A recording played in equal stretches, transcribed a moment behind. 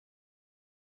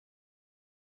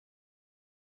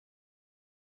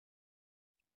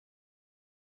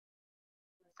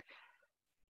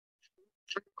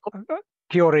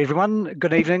Kia ora, everyone.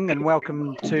 Good evening and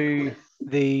welcome to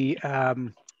the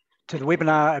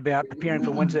webinar about preparing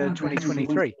for winter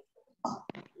 2023.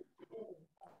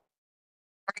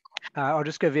 I'll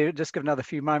just give another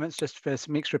few moments just for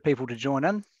some extra people to join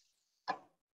in.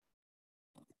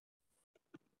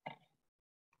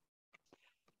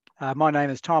 My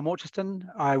name is Tom Orchiston.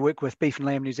 I work with Beef and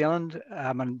Lamb New Zealand.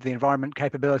 I'm the Environment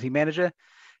Capability Manager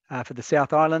for the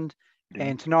South Island.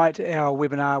 And tonight our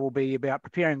webinar will be about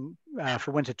preparing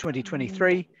for winter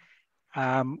 2023.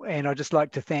 And I'd just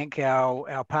like to thank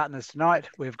our partners tonight.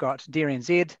 We've got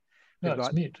DairyNZ, we've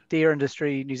got Dairy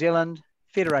Industry New Zealand,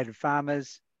 Federated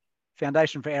Farmers,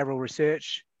 Foundation for Arable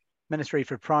Research, Ministry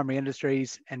for Primary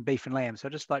Industries, and Beef and Lamb. So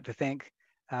I'd just like to thank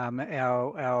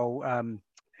our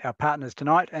partners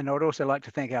tonight, and I'd also like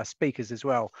to thank our speakers as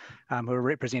well, who are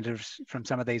representatives from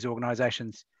some of these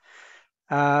organisations.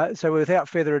 So without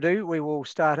further ado, we will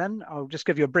start in. I'll just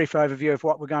give you a brief overview of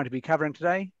what we're going to be covering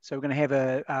today. So we're going to have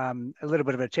a little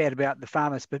bit of a chat about the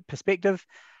farmer's perspective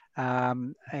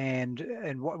and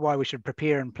why we should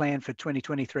prepare and plan for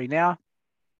 2023 now.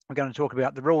 We're going to talk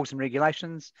about the rules and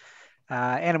regulations,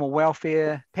 animal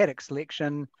welfare, paddock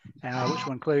selection, which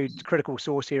will include critical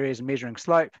source areas and measuring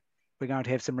slope. We're going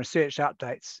to have some research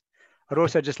updates. I'd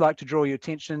also just like to draw your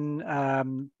attention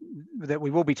that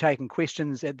we will be taking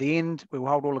questions at the end. We will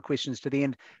hold all the questions to the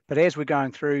end, but as we're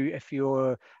going through, if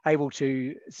you're able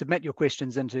to submit your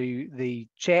questions into the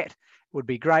chat, it would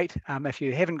be great. If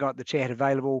you haven't got the chat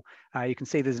available, you can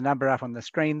see there's a number up on the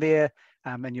screen there,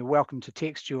 and you're welcome to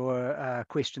text your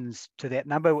questions to that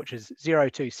number, which is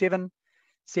 027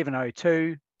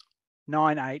 702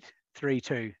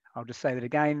 9832. I'll just say that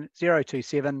again,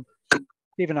 027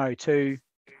 702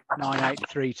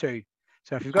 9832.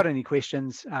 So if you've got any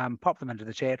questions, pop them into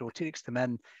the chat or text them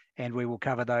in, and we will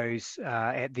cover those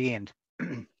at the end.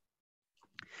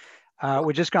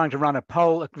 We're just going to run a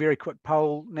poll, a very quick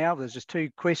poll now. There's just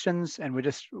 2 questions, and we're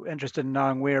just interested in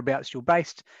knowing whereabouts you're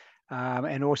based,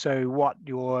 and also what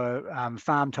your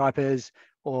farm type is,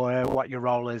 or what your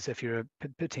role is if you're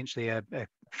potentially a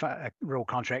rural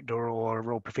contractor or a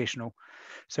rural professional.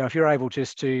 So if you're able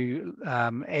just to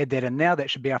add that in now, that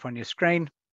should be up on your screen.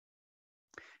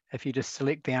 If you just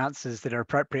select the answers that are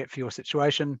appropriate for your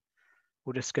situation,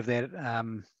 we'll just give that,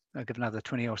 I'll give another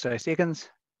 20 or so seconds.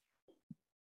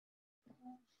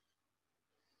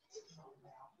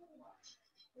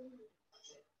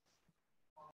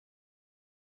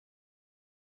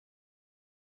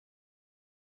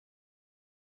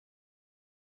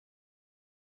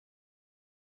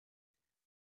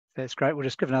 That's great. We'll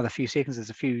just give another few seconds. There's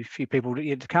a few people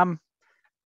yet to come.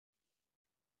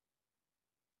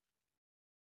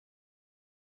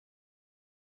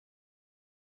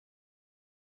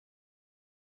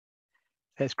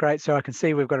 That's great. So I can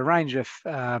see we've got a range of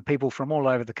people from all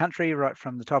over the country, right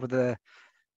from the top of the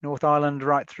North Island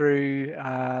right through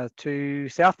to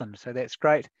Southland. So that's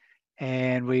great.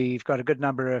 And we've got a good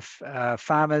number of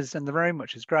farmers in the room,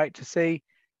 which is great to see,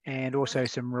 and also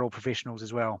some rural professionals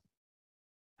as well.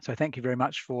 So thank you very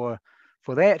much for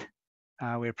that.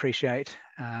 We appreciate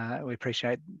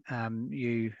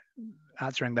you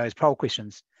answering those poll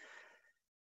questions.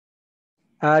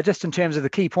 Just in terms of the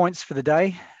key points for the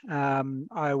day,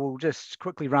 I will just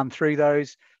quickly run through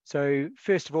those. So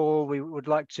first of all, we would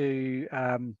like to,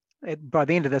 by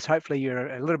the end of this, hopefully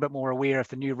you're a little bit more aware of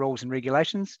the new rules and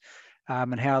regulations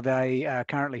and how they are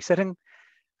currently sitting.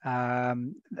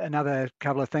 Another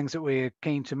couple of things that we're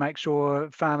keen to make sure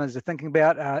farmers are thinking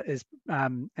about is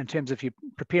in terms of you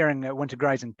preparing a winter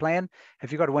grazing plan.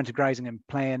 If you've got a winter grazing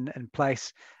plan in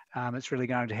place, it's really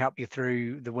going to help you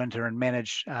through the winter and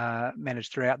manage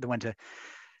throughout the winter.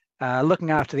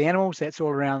 Looking after the animals, that's all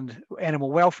around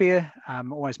animal welfare.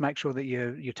 Always make sure that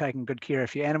you're taking good care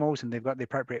of your animals and they've got the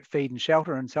appropriate feed and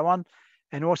shelter and so on.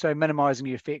 And also minimising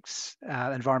the effects,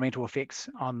 environmental effects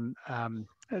on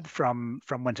from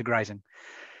winter grazing.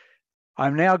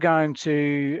 I'm now going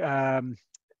to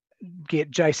get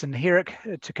Jason Herrick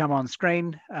to come on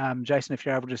screen. Jason, if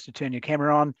you're able just to turn your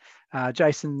camera on.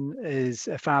 Jason is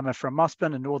a farmer from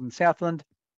Mossburn in northern Southland.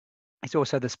 He's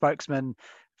also the spokesman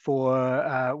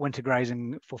for winter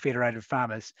grazing for Federated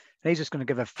Farmers. And he's just going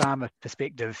to give a farmer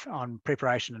perspective on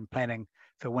preparation and planning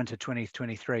for winter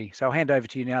 2023. So I'll hand over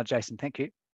to you now, Jason. Thank you.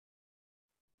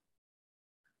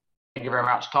 Thank you very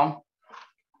much, Tom.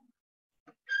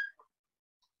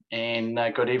 And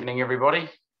good evening, everybody.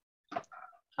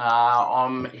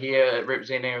 I'm here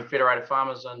representing Federated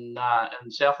Farmers in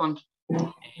Southland,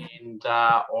 and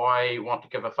I want to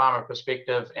give a farmer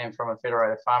perspective and from a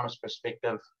Federated Farmers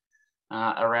perspective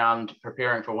around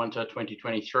preparing for winter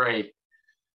 2023.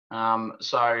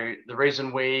 So the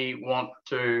reason we want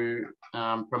to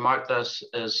promote this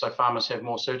is so farmers have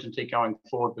more certainty going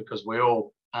forward, because we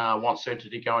all want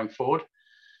certainty going forward.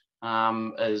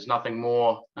 Is nothing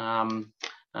more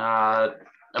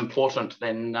important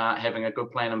than having a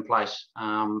good plan in place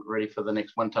ready for the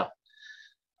next winter.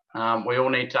 We all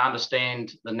need to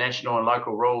understand the national and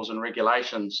local rules and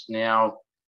regulations. Now,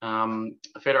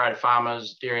 Federated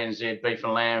Farmers, DairyNZ, Beef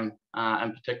and Lamb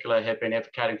in particular have been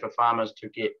advocating for farmers to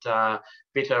get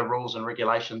better rules and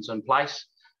regulations in place.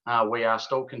 We are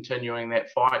still continuing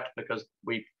that fight because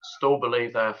we still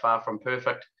believe they are far from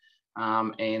perfect,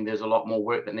 and there's a lot more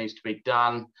work that needs to be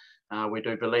done. We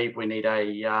do believe we need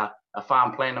a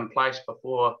farm plan in place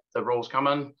before the rules come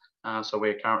in, so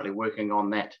we're currently working on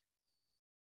that.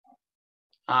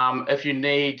 If you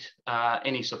need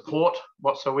any support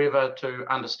whatsoever to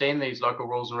understand these local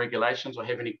rules and regulations, or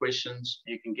have any questions,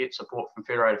 you can get support from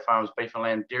Federated Farmers, Beef and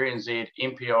Lamb, DairyNZ,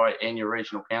 MPI, and your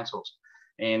regional councils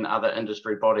and other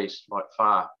industry bodies like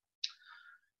FAR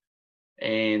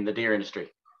and the dairy industry.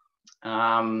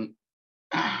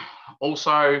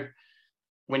 Also,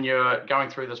 when you're going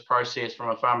through this process from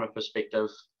a farmer perspective,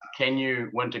 can you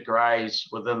winter graze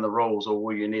within the rules, or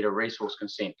will you need a resource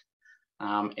consent?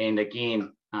 And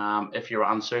again, if you're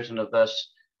uncertain of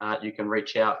this, you can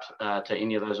reach out to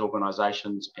any of those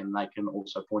organisations and they can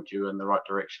also point you in the right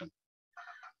direction.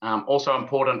 Also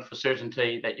important for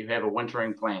certainty that you have a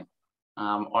wintering plan.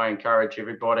 I encourage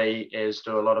everybody, as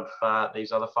do a lot of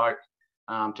these other folk,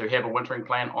 to have a wintering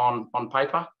plan on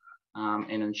paper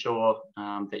and ensure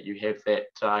that you have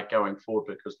that going forward,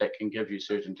 because that can give you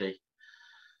certainty.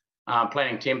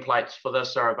 Planning templates for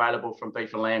this are available from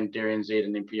Beef and Lamb, DairyNZ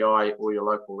and MPI, or your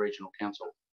local regional council.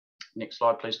 Next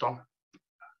slide, please, Tom.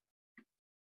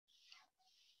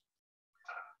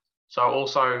 So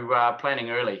also planning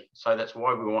early. So that's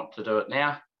why we want to do it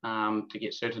now, to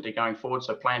get certainty going forward.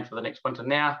 So plan for the next winter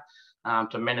now,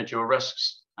 to manage your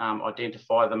risks,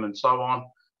 identify them and so on.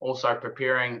 Also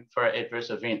preparing for adverse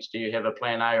events. Do you have a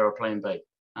plan A or a plan B?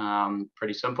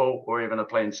 Pretty simple, or even a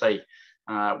plan C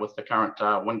with the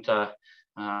current winter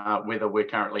weather we're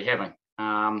currently having.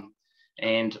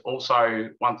 And also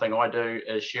one thing I do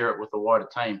is share it with the wider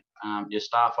team, your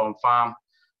staff on farm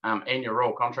and your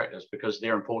rural contractors, because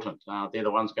they're important. They're the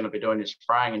ones going to be doing your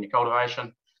spraying and your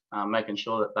cultivation, making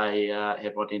sure that they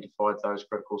have identified those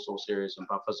critical source areas and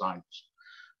buffer zones.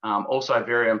 Also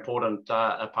very important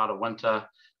a part of winter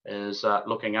is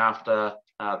looking after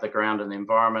the ground and the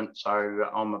environment. So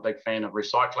I'm a big fan of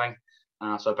recycling.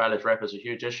 So balage wrap is a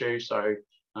huge issue. So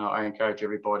I encourage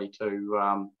everybody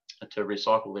to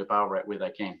recycle their bale wrap where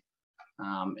they can,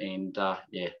 and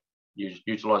yeah,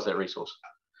 utilise that resource.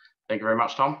 Thank you very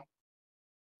much, Tom.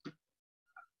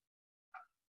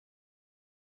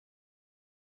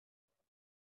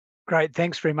 Great,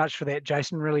 thanks very much for that,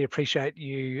 Jason. Really appreciate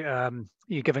you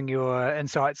you giving your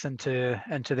insights into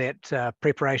that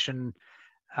preparation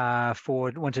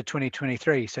for winter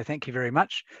 2023. So thank you very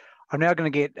much. I'm now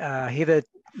going to get Heather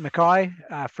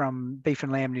McKay from Beef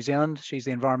and Lamb New Zealand. She's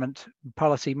the Environment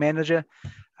Policy Manager,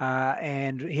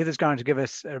 and Heather's going to give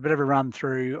us a bit of a run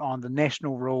through on the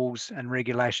national rules and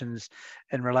regulations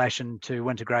in relation to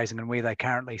winter grazing and where they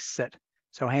currently sit.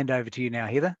 So I'll hand over to you now,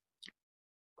 Heather.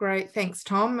 Great, thanks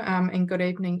Tom, and good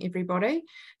evening everybody.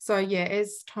 So yeah,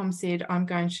 as Tom said, I'm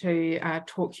going to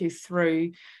talk you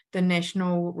through the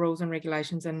national rules and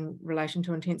regulations in relation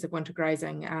to intensive winter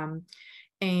grazing.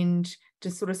 And to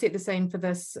sort of set the scene for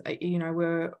this, you know,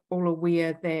 we're all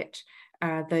aware that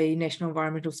the National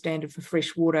Environmental Standard for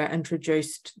Fresh Water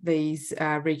introduced these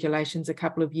regulations a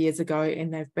couple of years ago,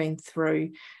 and they've been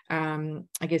through, I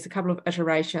guess, a couple of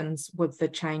iterations with the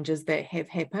changes that have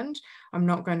happened. I'm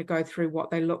not going to go through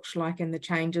what they looked like in the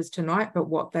changes tonight, but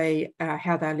what they,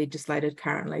 how they're legislated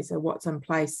currently, so what's in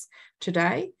place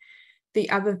today. The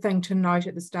other thing to note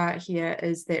at the start here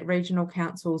is that regional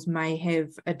councils may have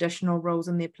additional rules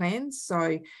in their plans.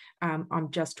 So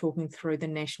I'm just talking through the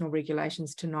national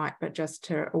regulations tonight, but just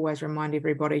to always remind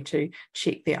everybody to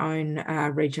check their own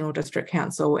regional district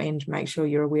council and make sure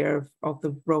you're aware of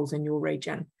the rules in your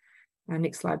region.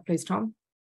 Next slide, please, Tom.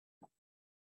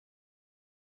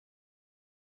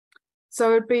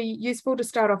 So it'd be useful to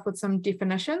start off with some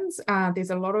definitions. There's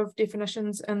a lot of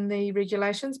definitions in the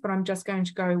regulations, but I'm just going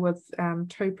to go with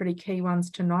two pretty key ones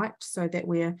tonight so that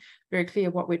we're very clear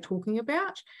what we're talking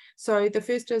about. So the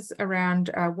first is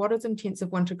around what is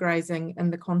intensive winter grazing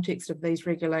in the context of these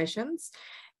regulations.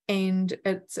 And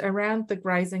it's around the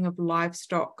grazing of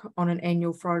livestock on an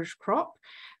annual forage crop.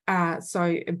 So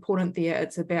important there,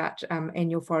 it's about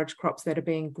annual forage crops that are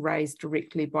being grazed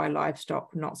directly by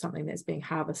livestock, not something that's being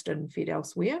harvested and fed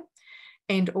elsewhere.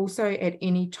 and also at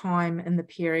any time in the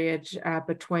period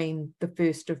between the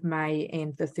 1st of May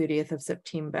and the 30th of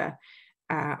September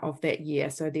of that year.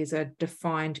 So there's a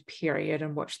defined period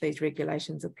in which these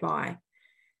regulations apply.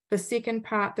 The second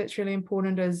part that's really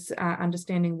important is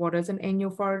understanding what is an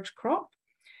annual forage crop.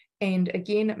 And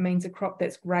again, it means a crop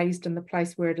that's grazed in the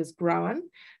place where it is grown,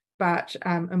 but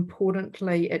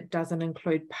importantly, it doesn't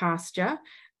include pasture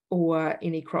or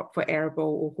any crop for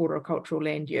arable or horticultural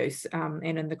land use. And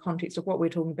in the context of what we're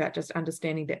talking about, just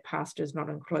understanding that pasture is not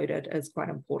included is quite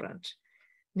important.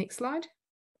 Next slide.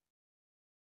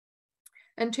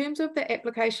 In terms of the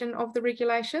application of the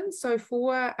regulations, so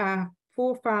for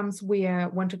farms where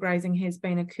winter grazing has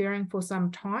been occurring for some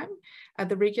time,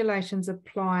 the regulations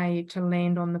apply to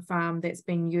land on the farm that's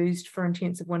been used for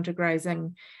intensive winter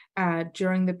grazing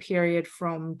during the period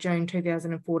from June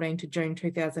 2014 to June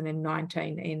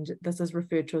 2019, and this is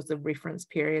referred to as the reference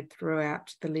period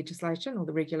throughout the legislation or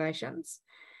the regulations.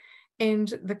 And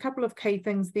the couple of key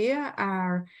things there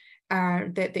are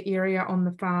that the area on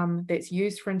the farm that's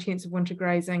used for intensive winter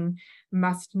grazing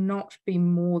must not be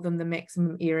more than the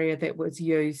maximum area that was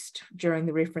used during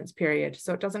the reference period.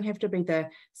 So it doesn't have to be the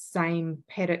same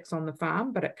paddocks on the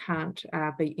farm, but it can't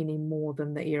be any more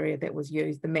than the area that was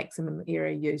used, the maximum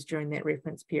area used during that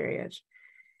reference period.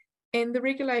 And the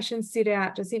regulations set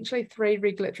out essentially 3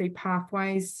 regulatory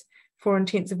pathways for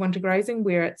intensive winter grazing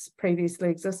where it's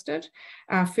previously existed.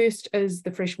 First is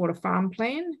the freshwater farm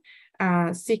plan.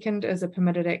 Second is a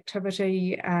permitted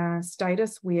activity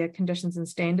status where conditions and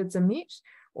standards are met,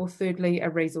 or thirdly, a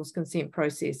resource consent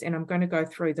process. And I'm going to go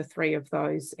through the 3 of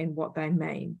those and what they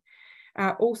mean.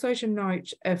 Also to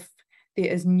note, if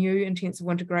there is new intensive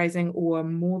winter grazing or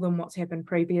more than what's happened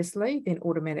previously, then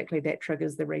automatically that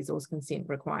triggers the resource consent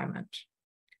requirement.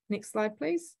 Next slide,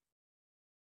 please.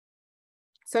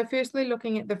 So firstly,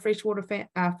 looking at the freshwater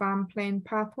farm plan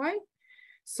pathway.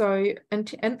 So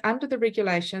under the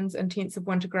regulations, intensive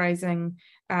winter grazing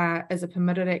is a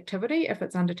permitted activity if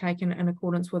it's undertaken in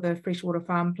accordance with a freshwater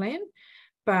farm plan.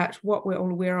 But what we're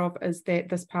all aware of is that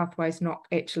this pathway is not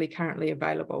actually currently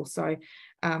available. So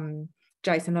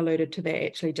Jason alluded to that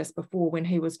actually just before when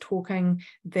he was talking,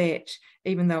 that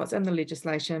even though it's in the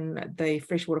legislation, the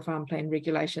freshwater farm plan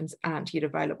regulations aren't yet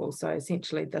available. So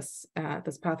essentially this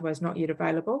pathway is not yet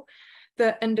available.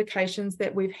 The indications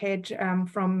that we've had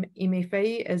from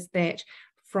MFE is that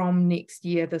from next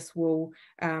year, this will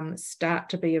start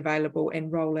to be available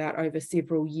and roll out over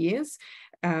several years,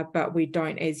 but we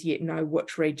don't as yet know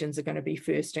which regions are going to be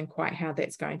first and quite how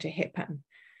that's going to happen.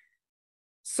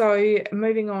 So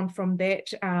moving on from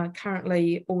that,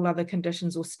 currently all other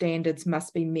conditions or standards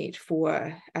must be met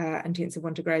for intensive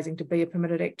winter grazing to be a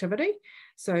permitted activity.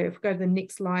 So if we go to the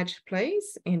next slide,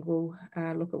 please, and we'll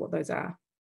look at what those are.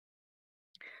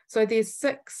 So there's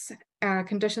 6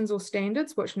 conditions or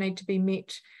standards which need to be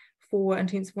met for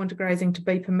intensive winter grazing to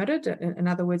be permitted, in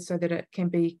other words, so that it can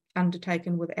be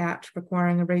undertaken without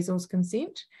requiring a resource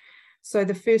consent. So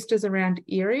the first is around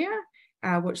area,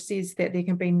 which says that there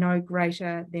can be no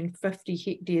greater than 50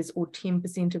 hectares or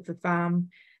 10% of the farm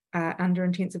under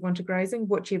intensive winter grazing,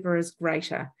 whichever is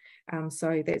greater.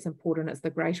 So that's important, it's the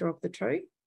greater of the 2.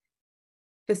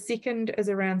 The second is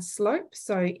around slope.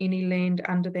 So any land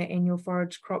under that annual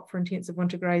forage crop for intensive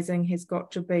winter grazing has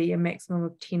got to be a maximum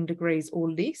of 10 degrees or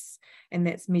less, and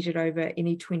that's measured over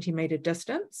any 20-metre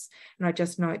distance. And I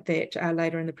just note that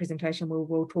later in the presentation,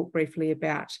 we'll talk briefly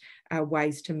about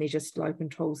ways to measure slope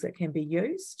and tools that can be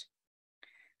used.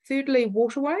 Thirdly,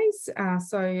 waterways.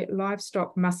 So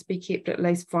livestock must be kept at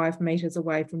least 5 metres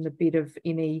away from the bed of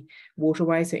any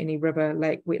waterway, so any river,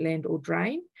 lake, wetland or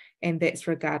drain, and that's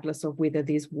regardless of whether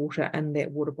there's water in that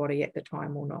water body at the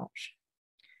time or not.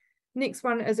 Next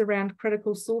one is around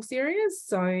critical source areas.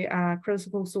 So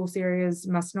critical source areas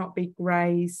must not be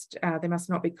grazed, they must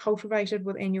not be cultivated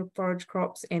with annual forage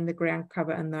crops, and the ground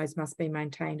cover in those must be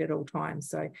maintained at all times.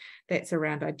 So that's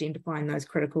around identifying those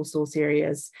critical source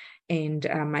areas and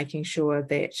making sure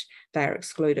that they're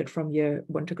excluded from your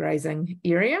winter grazing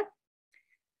area.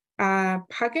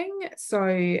 Pugging, so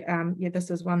yeah, this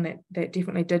is one that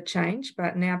definitely did change,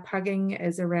 but now pugging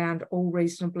is around all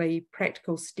reasonably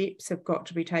practical steps have got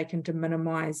to be taken to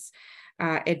minimise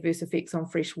adverse effects on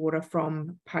freshwater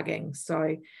from pugging.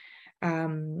 So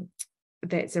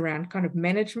that's around kind of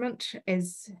management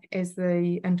as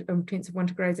the intensive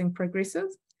winter grazing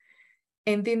progresses.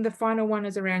 And then the final one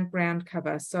is around ground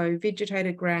cover. So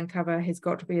vegetated ground cover has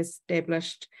got to be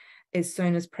established as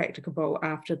soon as practicable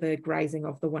after the grazing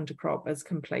of the winter crop is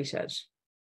completed.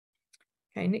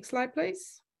 Okay, next slide,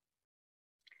 please.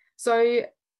 So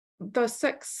the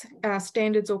 6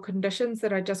 standards or conditions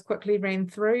that I just quickly ran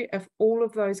through, if all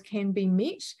of those can be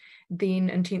met, then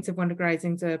intensive winter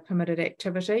grazing is a permitted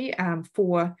activity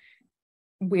for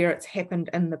where it's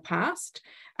happened in the past,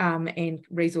 and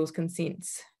resource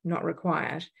consent's not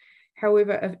required.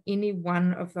 However, if any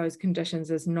one of those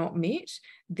conditions is not met,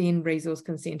 then resource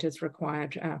consent is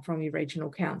required from your regional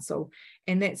council.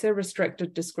 And that's a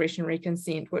restricted discretionary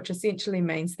consent, which essentially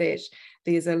means that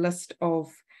there's a list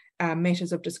of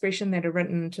matters of discretion that are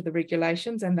written into the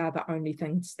regulations, and they're the only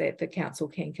things that the council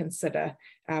can consider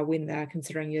when they're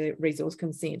considering your resource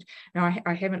consent. Now,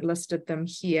 I haven't listed them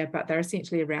here, but they're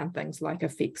essentially around things like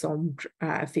effects on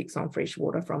fresh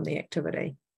water from the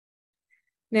activity.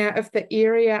 Now, if the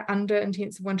area under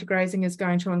intensive winter grazing is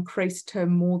going to increase to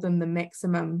more than the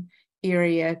maximum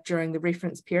area during the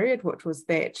reference period, which was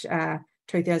that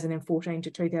 2014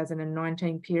 to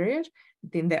 2019 period,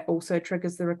 then that also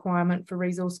triggers the requirement for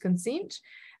resource consent,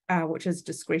 which is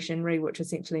discretionary, which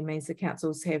essentially means the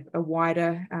councils have a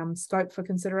wider scope for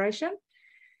consideration.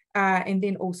 And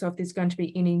then also if there's going to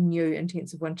be any new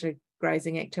intensive winter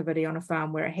grazing activity on a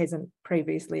farm where it hasn't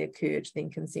previously occurred, then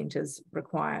consent is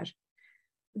required.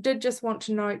 Did just want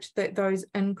to note that those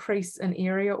increase in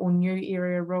area or new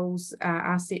area rules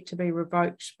are set to be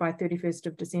revoked by 31st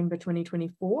of December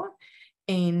 2024.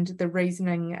 And the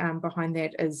reasoning behind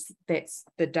that is that's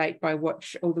the date by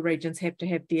which all the regions have to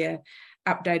have their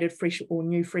updated fresh or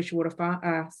new freshwater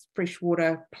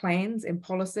plans and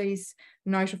policies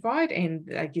notified.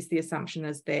 And I guess the assumption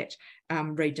is that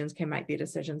regions can make their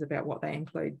decisions about what they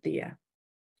include there.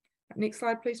 Next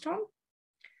slide, please, Tom.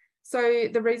 So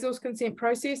the resource consent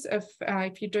process,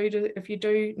 if you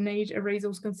do need a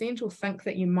resource consent or think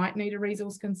that you might need a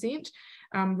resource consent,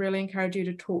 really encourage you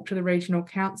to talk to the regional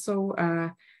council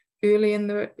early in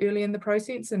the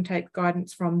process and take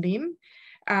guidance from them.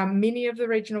 Many of the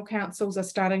regional councils are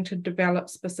starting to develop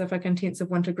specific intensive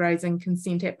winter grazing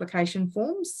consent application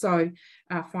forms. So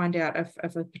find out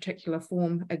if a particular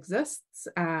form exists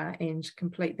and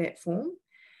complete that form.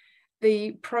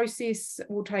 The process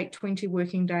will take 20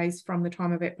 working days from the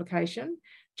time of application,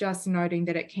 just noting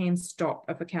that it can stop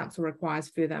if a council requires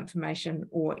further information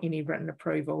or any written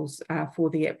approvals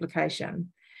for the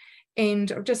application.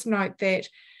 And I'll just note that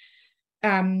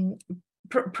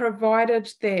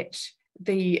provided that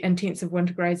the intensive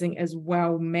winter grazing is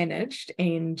well managed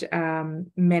and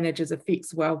manages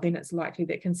effects well, then it's likely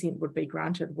that consent would be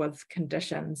granted with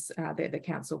conditions that the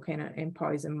council can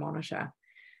impose and monitor.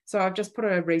 So I've just put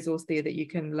a resource there that you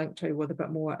can link to with a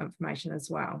bit more information as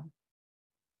well.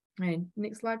 And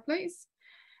next slide, please.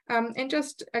 And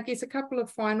just, I guess, a couple of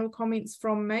final comments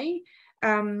from me.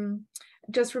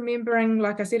 Just remembering,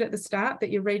 like I said at the start,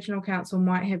 that your regional council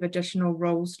might have additional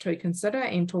rules to consider,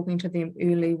 and talking to them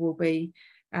early will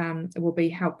be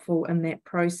helpful in that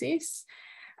process.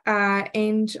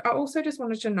 And I also just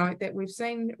wanted to note that we've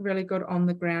seen really good on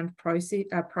the ground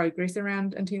progress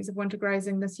around intensive winter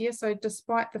grazing this year. So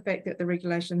despite the fact that the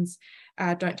regulations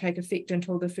don't take effect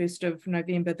until the 1st of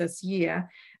November this year,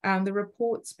 the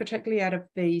reports, particularly out of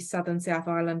the Southern South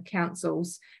Island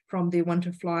councils from their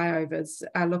winter flyovers,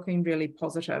 are looking really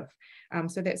positive.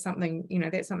 So that's something,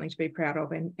 that's something to be proud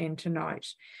of and to note.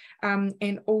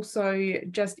 And also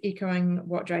just echoing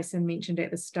what Jason mentioned at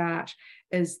the start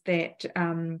is that,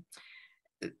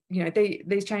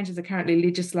 these changes are currently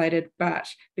legislated, but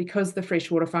because the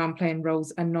freshwater farm plan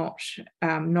rules are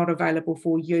not available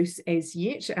for use as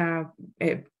yet,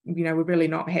 we're really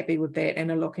not happy with that and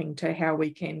are looking to how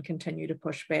we can continue to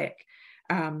push back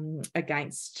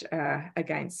against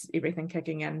everything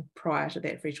kicking in prior to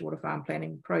that freshwater farm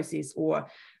planning process or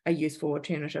a useful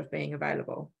alternative being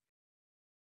available.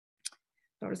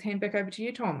 So I'll just hand back over to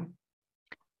you, Tom.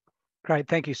 Great,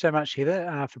 thank you so much,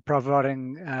 Heather, for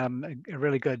providing a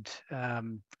really good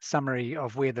summary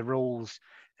of where the rules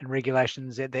and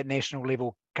regulations at that national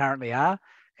level currently are.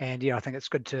 And I think it's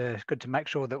good to make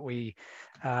sure that we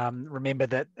remember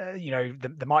that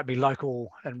there might be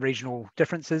local and regional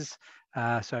differences.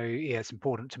 So it's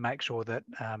important to make sure that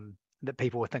that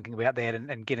people are thinking about that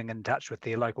and getting in touch with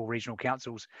their local regional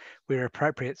councils where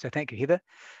appropriate. So thank you, Heather.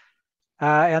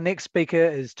 Our next speaker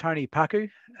is Tony Paku.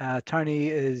 Tony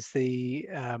is the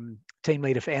team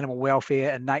leader for animal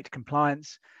welfare and NAIT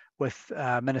compliance with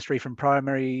Ministry for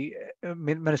Primary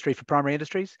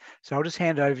Industries. So I'll just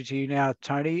hand over to you now,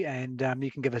 Tony, and you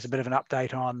can give us a bit of an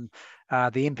update on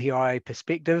the MPI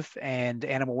perspective and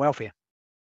animal welfare.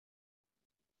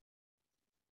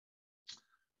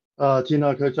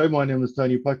 Tēnā koutou, my name is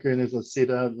Tony Paku, and as I said,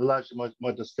 largely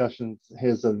my discussion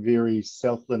has a very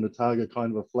Southland Otago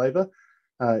kind of a flavour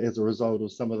as a result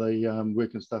of some of the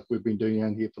work and stuff we've been doing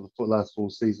down here for the last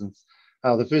 4 seasons.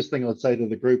 The first thing I'd say to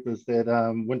the group is that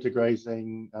winter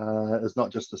grazing is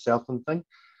not just a Southland thing.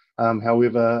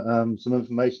 However, some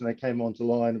information that came onto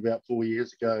line about 4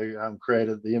 years ago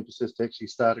created the emphasis to actually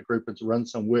start a group and to run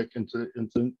some work into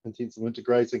intensive winter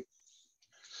grazing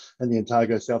in the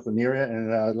Otago Southland area,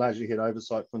 and largely had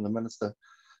oversight from the Minister.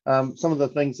 Some of the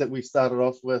things that we started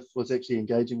off with was actually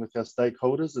engaging with our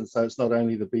stakeholders, and so it's not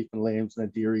only the beef and lambs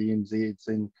and the DairyNZs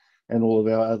and all of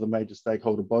our other major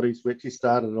stakeholder bodies. We actually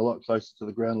started a lot closer to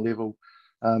the ground level,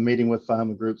 meeting with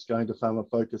farmer groups, going to farmer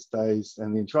focus days,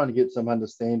 and then trying to get some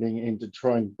understanding and to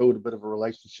try and build a bit of a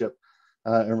relationship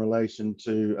in relation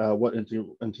to what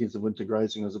intensive winter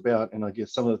grazing is about. And I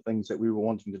guess some of the things that we were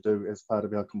wanting to do as part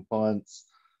of our compliance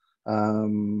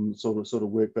sort of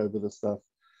work over this stuff.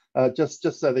 Just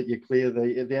so that you're clear,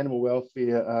 the animal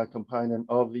welfare component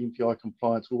of the MPI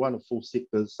compliance, we're one of 4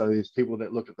 sectors. So there's people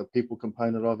that look at the people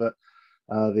component of it.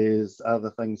 There's other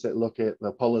things that look at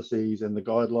the policies and the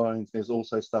guidelines. There's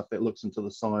also stuff that looks into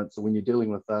the science. So when you're dealing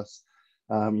with us,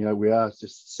 you know, we are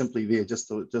just simply there just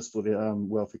for the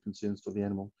welfare concerns for the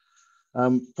animal.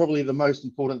 Probably the most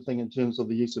important thing in terms of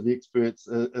the use of experts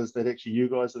is that actually you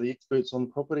guys are the experts on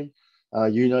the property.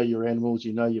 You know your animals,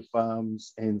 you know your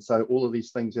farms, and so all of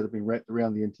these things that have been wrapped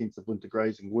around the intensive winter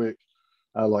grazing work,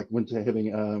 like having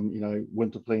you know,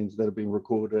 winter plans that have been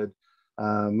recorded,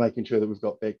 making sure that we've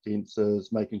got back fences,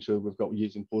 making sure we've got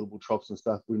using portable troughs and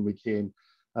stuff when we can,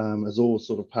 is all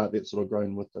sort of part that's sort of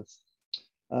grown with us.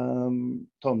 Tom,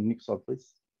 next slide, please.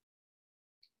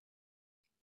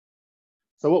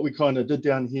 So what we kind of did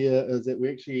down here is that we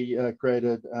actually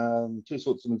created 2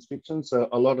 sorts of inspections. So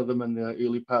a lot of them in the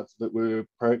early parts of it were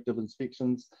proactive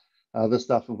inspections. This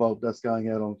stuff involved us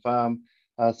going out on farm.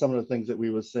 Some of the things that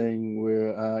we were seeing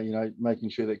were, you know,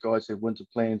 making sure that guys have winter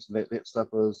plans and that stuff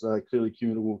was clearly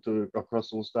commutable to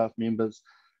across all staff members.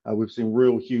 We've seen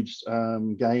real huge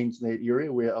gains in that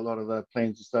area where a lot of the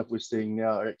plans and stuff we're seeing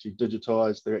now are actually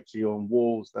digitised. They're actually on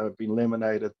walls. They've been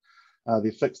laminated.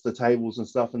 They fixed the tables and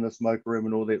stuff in the smoke room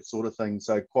and all that sort of thing.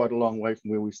 So quite a long way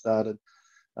from where we started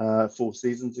 4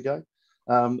 seasons ago.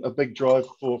 A big drive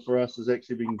for us has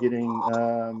actually been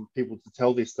getting people to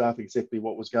tell their staff exactly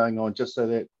what was going on, just so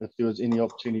that if there was any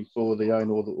opportunity for the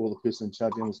owner or the person in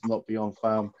charge to not be on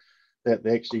farm, that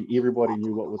everybody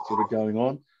knew what was sort of going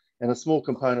on. And a small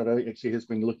component actually has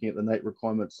been looking at the NAIT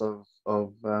requirements of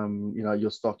you know, your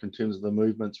stock in terms of the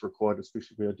movements required,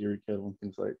 especially for our dairy cattle and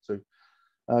things like that too.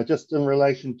 Just in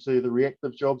relation to the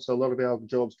reactive jobs, so a lot of our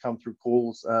jobs come through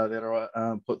calls that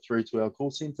are put through to our call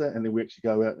centre, and then we actually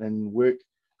go out and work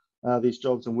these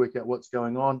jobs and work out what's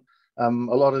going on. A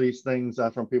lot of these things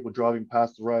are from people driving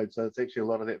past the road, so it's actually a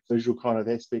lot of that visual kind of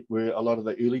aspect where a lot of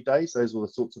the early days, those were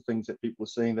the sorts of things that people were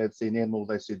seeing. They'd seen animal,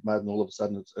 they said mud, and all of a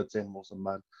sudden it's animals and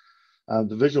mud.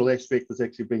 The visual aspect has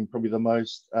actually been probably the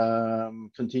most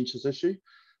contentious issue.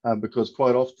 Because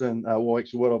quite often, well,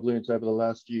 actually what I've learned over the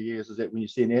last few years is that when you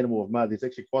see an animal of mud, there's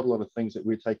actually quite a lot of things that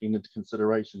we're taking into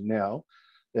consideration now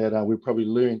that we've probably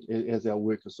learned as our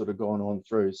work has sort of gone on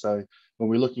through. So when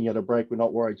we're looking at a break, we're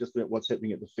not worried just about what's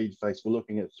happening at the feed face. We're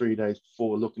looking at 3 days before,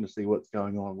 we're looking to see what's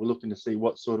going on. We're looking to see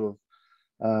what sort of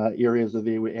areas are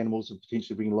there where animals have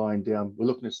potentially been lying down. We're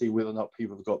looking to see whether or not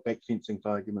people have got back fencing for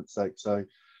argument's sake. So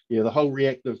yeah, the whole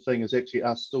reactive thing is actually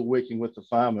us still working with the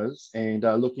farmers and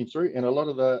looking through. And a lot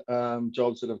of the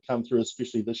jobs that have come through,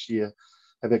 especially this year,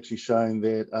 have actually shown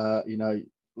that, you know,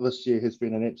 this year has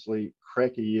been an absolutely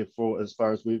cracker year for as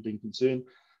far as we've been concerned.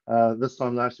 This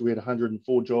time last year, we had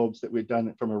 104 jobs that we'd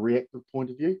done from a reactive point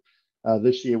of view.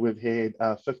 This year, we've had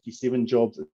 57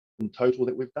 jobs in total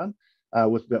that we've done,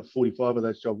 with about 45 of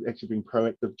those jobs actually being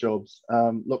proactive jobs.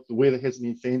 Look, the weather hasn't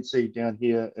been fancy down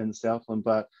here in Southland,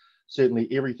 but certainly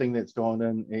everything that's gone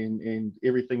in and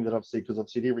everything that I've seen, because I've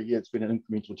said every year it's been an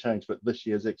incremental change, but this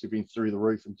year has actually been through the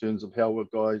roof in terms of how well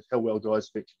guys have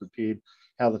actually prepared,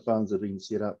 how the farms have been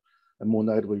set up, and more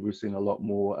notably, we've seen a lot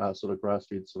more sort of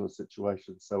grass-fed sort of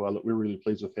situations. So look, we're really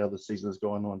pleased with how the season is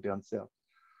going on down south.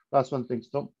 Last one, thanks,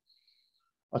 Tom.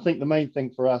 I think the main thing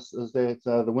for us is that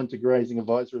the Winter Grazing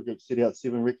Advisory Group set out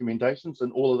 7 recommendations,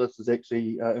 and all of this is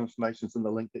actually information in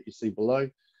the link that you see below.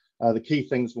 The key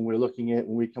things when we're looking at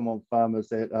when we come on farm is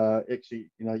that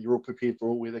actually, you know, you're all prepared for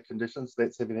all weather conditions.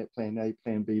 That's having that plan A,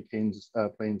 plan B, plan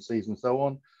C's and so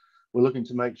on. We're looking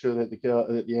to make sure that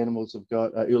the animals have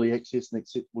got early access and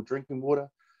acceptable drinking water.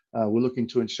 We're looking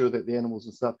to ensure that the animals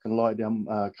and stuff can lie down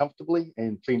comfortably,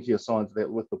 and plenty of signs of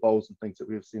that with the bowls and things that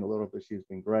we've seen a lot of this year has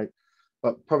been great.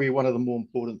 But probably one of the more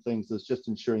important things is just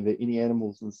ensuring that any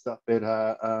animals and stuff that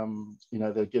are, you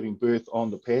know, they're giving birth on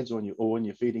the pads or in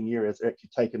your feeding areas are actually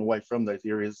taken away from those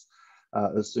areas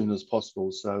as soon as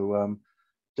possible. So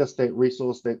just that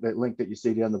resource, that link that you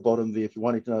see down the bottom there. If you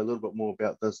wanted to know a little bit more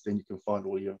about this, then you can find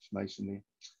all your information there.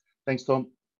 Thanks, Tom.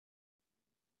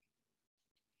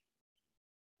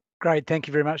 Great, thank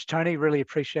you very much, Tony. Really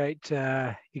appreciate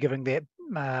you giving that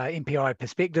MPI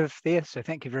perspective there. So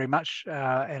thank you very much.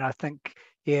 And I think,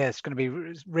 yeah, it's going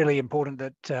to be really important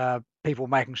that people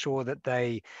making sure that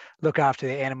they look after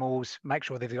their animals, make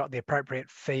sure they've got the appropriate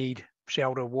feed,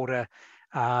 shelter, water,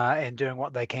 and doing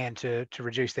what they can to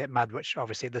reduce that mud, which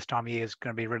obviously at this time of year is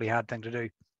going to be a really hard thing to do.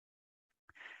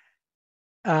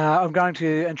 I'm going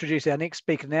to introduce our next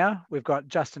speaker now. We've got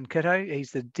Justin Kitto.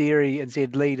 He's the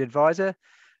DairyNZ lead advisor.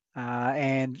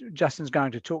 And Justin's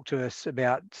going to talk to us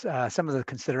about some of the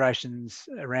considerations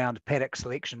around paddock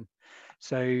selection.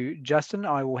 So Justin,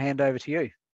 I will hand over to you.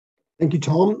 Thank you,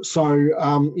 Tom.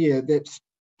 So yeah, that's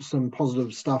some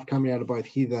positive stuff coming out of both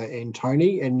Heather and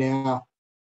Tony. And now,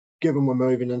 given we're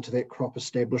moving into that crop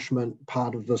establishment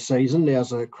part of the season,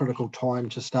 now's a critical time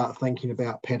to start thinking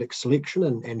about paddock selection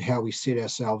and how we set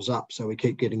ourselves up so we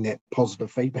keep getting that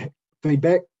positive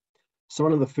feedback. So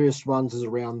one of the first ones is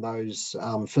around those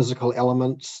physical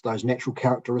elements, those natural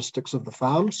characteristics of the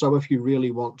farm. So if you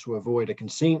really want to avoid a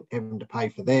consent, having to pay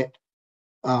for that,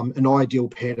 an ideal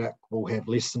paddock will have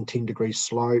less than 10 degrees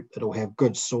slope. It'll have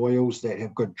good soils that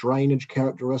have good drainage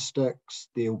characteristics.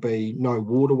 There'll be no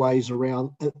waterways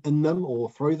around in them or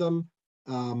through them,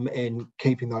 and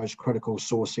keeping those critical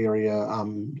source area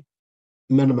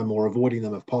minimum or avoiding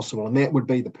them if possible. And that would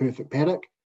be the perfect paddock.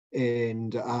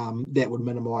 And that would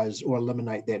minimise or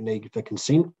eliminate that need for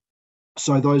consent.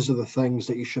 So those are the things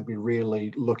that you should be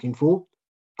really looking for.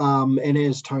 And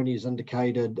as Tony has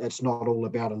indicated, it's not all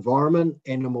about environment.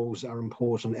 Animals are an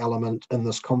important element in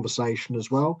this conversation as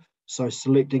well. So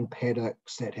selecting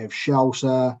paddocks that have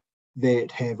shelter,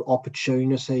 that have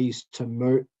opportunities to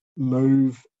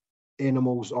move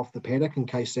animals off the paddock in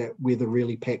case that weather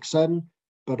really packs in,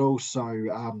 but also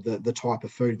the type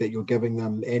of food that you're giving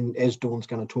them. And as Dawn's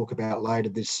going to talk about later,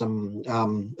 there's some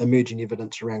emerging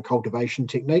evidence around cultivation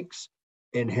techniques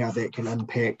and how that can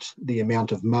impact the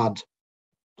amount of mud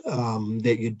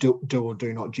that you do or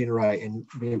do not generate and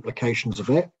the implications of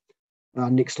that.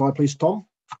 Next slide, please, Tom.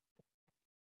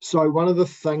 So one of the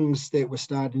things that we're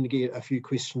starting to get a few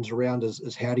questions around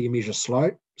is how do you measure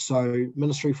slope? So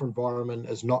Ministry for Environment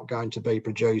is not going to be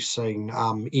producing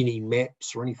any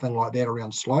maps or anything like that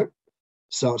around slope.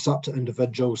 So it's up to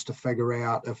individuals to figure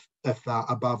out if they're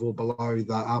above or below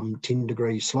the 10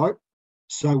 degree slope.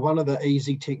 So one of the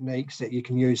easy techniques that you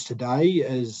can use today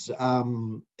is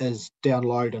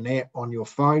download an app on your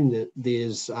phone.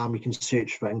 There's you can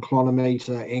search for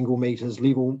inclinometer, angle meters,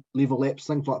 level apps,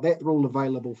 things like that. They're all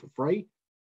available for free,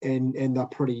 and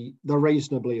they're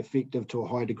reasonably effective to a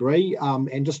high degree.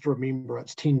 And just remember,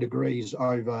 it's 10 degrees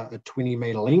over a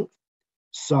 20-meter length.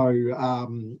 So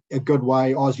a good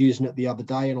way, I was using it the other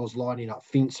day and I was lining up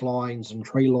fence lines and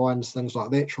tree lines, things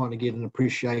like that, trying to get an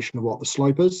appreciation of what the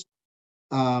slope is.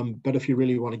 But if you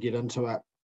really want to get into it,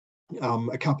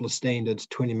 a couple of standards,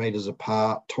 20 metres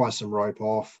apart, tie some rope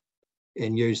off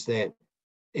and use that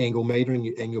angle meter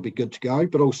and you'll be good to go.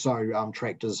 But also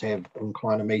tractors have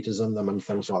inclinometers in them and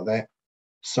things like that.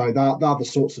 So they're the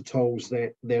sorts of tools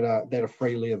that are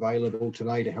freely available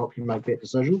today to help you make that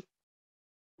decision.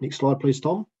 Next slide, please,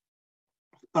 Tom.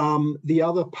 The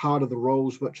other part of the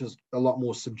rules, which is a lot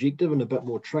more subjective and a bit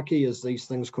more tricky, is these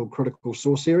things called critical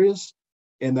source areas.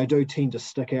 And they do tend to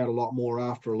stick out a lot more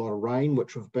after a lot of rain,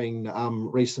 which we've been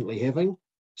recently having.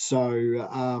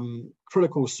 So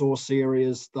critical source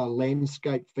areas, the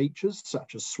landscape features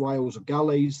such as swales or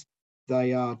gullies.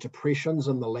 They are depressions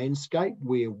in the landscape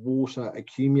where water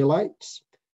accumulates.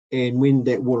 And when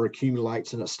that water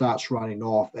accumulates and it starts running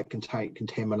off, it can take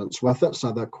contaminants with it.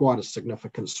 So they're quite a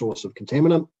significant source of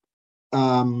contaminant.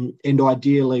 And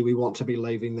ideally, we want to be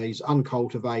leaving these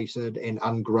uncultivated and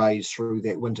ungrazed through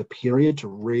that winter period to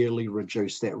really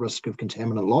reduce that risk of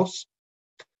contaminant loss.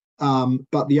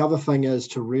 But the other thing is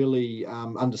to really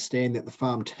understand that the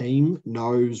farm team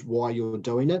knows why you're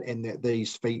doing it and that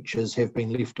these features have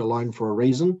been left alone for a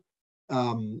reason.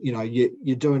 You know,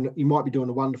 you might be doing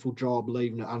a wonderful job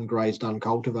leaving it ungrazed,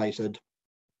 uncultivated,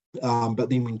 but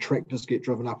then when tractors get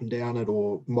driven up and down it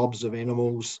or mobs of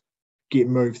animals get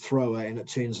moved through it and it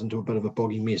turns into a bit of a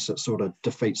boggy mess, it sort of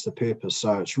defeats the purpose.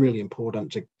 So it's really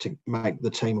important to make the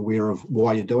team aware of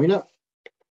why you're doing it.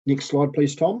 Next slide,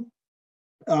 please, Tom.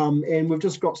 And we've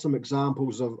just got some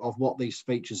examples of what these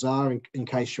features are in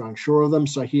case you're unsure of them.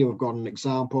 So here we've got an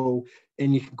example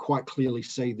and you can quite clearly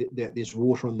see that there's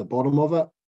water on the bottom of it.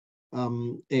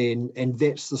 And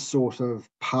that's the sort of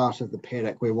part of the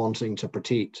paddock we're wanting to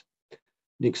protect.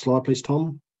 Next slide, please,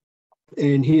 Tom.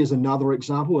 And here's another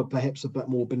example of perhaps a bit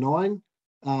more benign.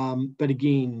 But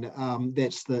again,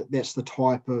 that's the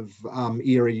type of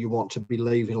area you want to be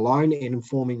leaving alone, and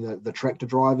informing the tractor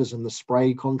drivers and the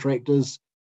spray contractors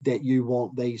that you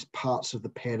want these parts of the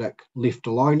paddock left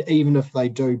alone, even if they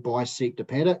do bisect a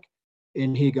paddock.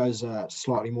 And here goes a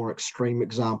slightly more extreme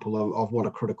example of what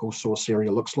a critical source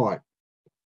area looks like.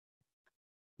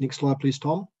 Next slide, please,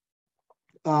 Tom.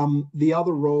 The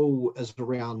other rule is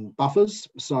around buffers.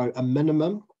 So a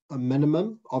minimum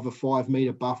of a 5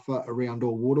 metre buffer around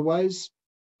all waterways,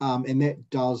 and that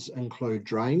does include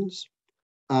drains.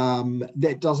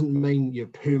 That doesn't mean your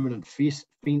permanent fence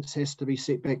has to be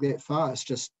set back that far. It's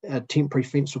just a temporary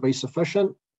fence will be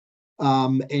sufficient.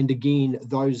 And again,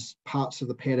 those parts of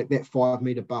the paddock, that 5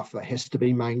 metre buffer has to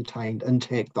be maintained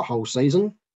intact the whole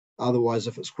season. Otherwise,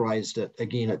 if it's grazed, it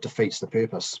defeats the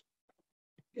purpose.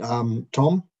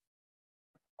 Tom,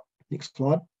 next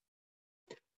slide.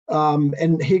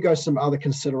 And here goes some other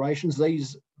considerations.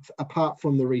 These, apart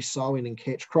from the resowing and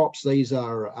catch crops, these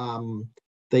are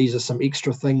some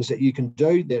extra things that you can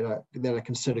do that are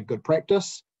considered good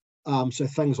practice. So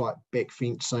things like back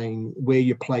fencing, where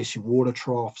you place your water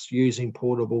troughs, using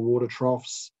portable water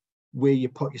troughs, where you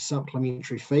put your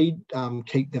supplementary feed,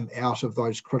 keep them out of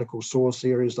those critical source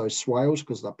areas, those swales,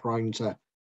 because they're prone to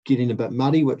getting a bit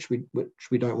muddy, which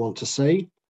we don't want to see.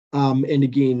 And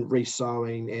again,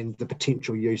 resowing and the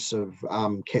potential use of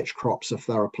catch crops if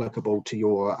they're applicable to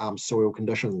your soil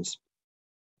conditions.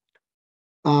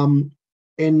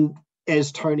 And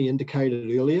as Tony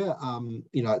indicated earlier,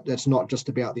 that's not just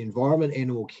about the environment.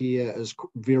 Animal care is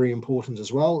very important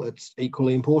as well. It's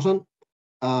equally important.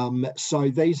 So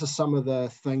these are some of the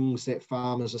things that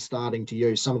farmers are starting to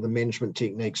use, some of the management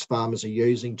techniques farmers are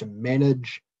using to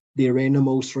manage their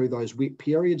animals through those wet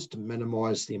periods, to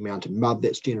minimise the amount of mud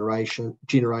that's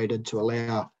generated, to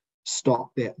allow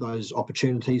those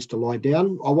opportunities to lie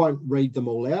down. I won't read them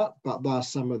all out, but they're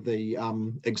some of the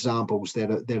examples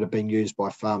that are being used by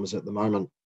farmers at the moment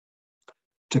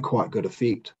to quite good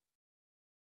effect.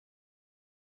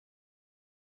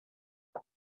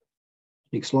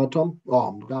 Next slide, Tom. Oh,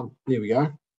 I'm done. There we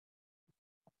go.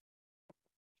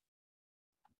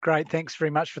 Great, thanks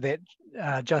very much for that,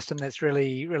 Justin. That's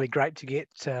really, really great to get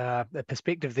the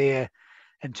perspective there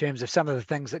in terms of some of the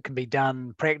things that can be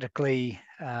done practically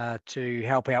to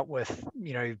help out with,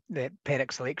 that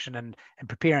paddock selection and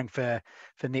preparing for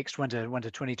next winter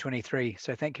 2023.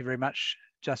 So thank you very much,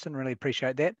 Justin. Really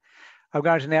appreciate that. I'm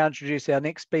going to now introduce our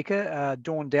next speaker,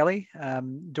 Dawn Dalley.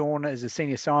 Dawn is a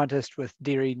senior scientist with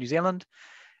DairyNZ,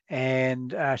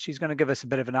 and she's going to give us a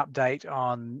bit of an update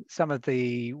on some of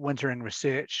the wintering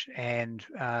research and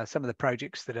some of the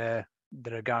projects that are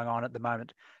going on at the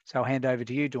moment. So I'll hand over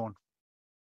to you, Dawn.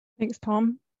 Thanks,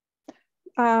 Tom.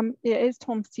 As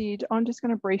Tom said, I'm just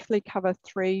going to briefly cover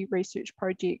 3 research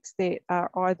projects that are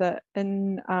either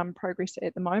in progress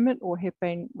at the moment or have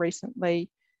been recently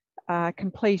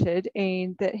completed,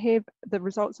 and that have the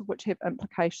results of which have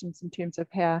implications in terms of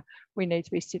how we need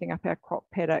to be setting up our crop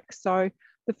paddock. So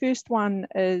the first one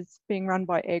is being run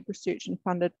by Ag Research and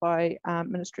funded by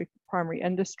Ministry for Primary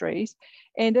Industries,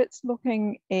 and it's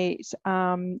looking at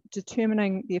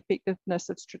determining the effectiveness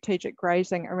of strategic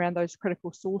grazing around those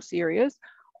critical source areas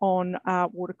on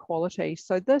water quality.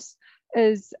 So this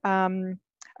is a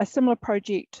similar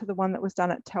project to the one that was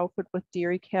done at Telford with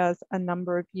dairy cows a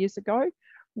number of years ago.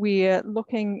 We're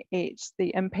looking at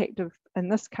the impact of, in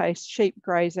this case, sheep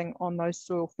grazing on those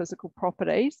soil physical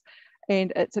properties,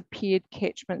 and it's a paired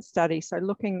catchment study. So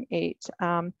looking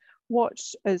at what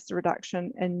is the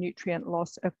reduction in nutrient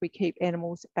loss if we keep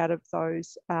animals out of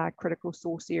those critical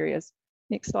source areas.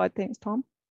 Next slide, thanks, Tom.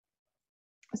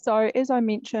 So as I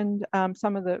mentioned,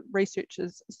 some of the research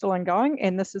is still ongoing,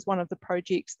 and this is one of the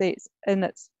projects that's in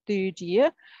its 3rd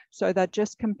year. So they're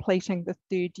just completing the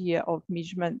 3rd year of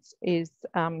measurements as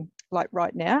like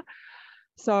right now.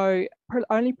 So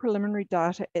only preliminary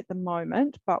data at the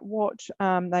moment, but what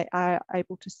they are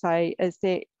able to say is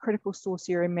that critical source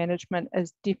area management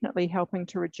is definitely helping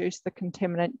to reduce the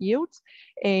contaminant yields,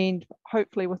 and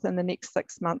hopefully within the next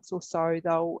 6 months or so,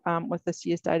 they'll, with this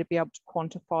year's data, be able to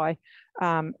quantify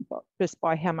just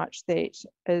by how much that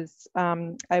is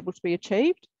able to be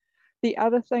achieved. The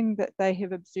other thing that they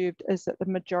have observed is that the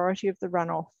majority of the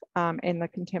runoff and the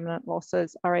contaminant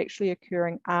losses are actually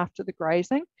occurring after the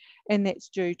grazing, and that's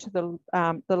due to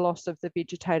the loss of the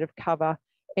vegetative cover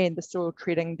and the soil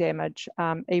treading damage.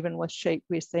 Even with sheep,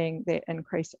 we're seeing that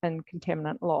increase in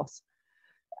contaminant loss.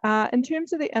 In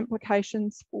terms of the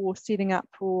implications for setting up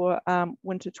for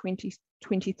winter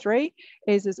 2023,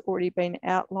 as has already been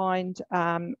outlined,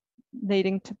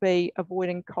 needing to be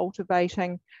avoiding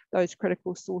cultivating those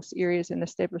critical source areas and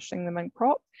establishing them in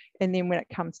crop. And then when it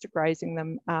comes to grazing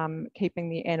them, keeping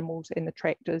the animals and the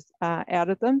tractors out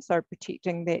of them, so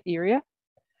protecting that area.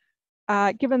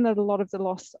 Given that a lot of the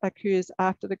loss occurs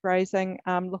after the grazing,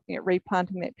 looking at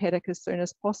replanting that paddock as soon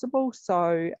as possible.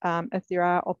 So if there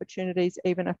are opportunities,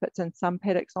 even if it's in some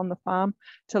paddocks on the farm,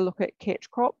 to look at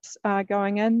catch crops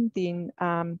going in, then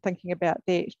thinking about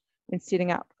that and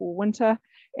setting up for winter.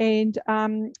 And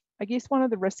I guess one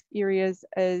of the risk areas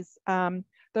is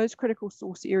those critical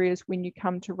source areas when you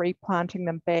come to replanting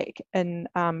them back in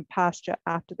pasture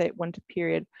after that winter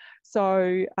period.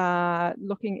 So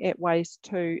looking at ways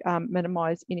to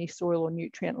minimise any soil or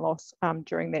nutrient loss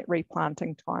during that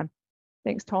replanting time.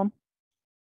 Thanks, Tom.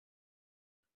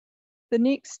 The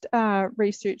next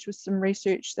research was some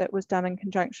research that was done in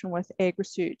conjunction with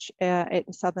AgResearch at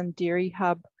the Southern Dairy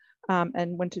Hub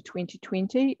in winter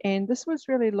 2020. And this was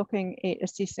really looking at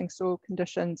assessing soil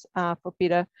conditions for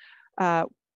better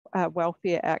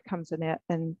welfare outcomes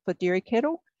for dairy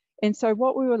cattle. And so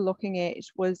what we were looking at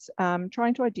was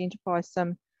trying to identify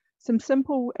some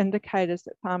simple indicators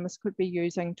that farmers could be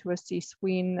using to assess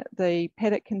when the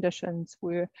paddock conditions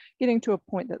were getting to a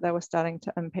point that they were starting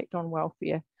to impact on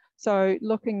welfare. So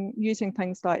using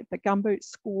things like the gumboot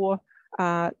score,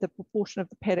 the proportion of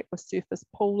the paddock with surface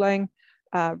pooling,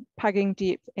 pugging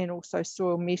depth, and also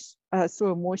soil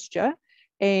moisture.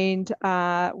 And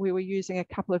we were using a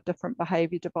couple of different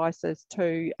behaviour devices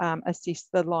to assess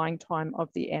the lying time of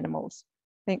the animals.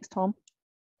 Thanks, Tom.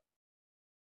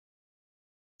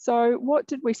 So what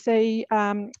did we see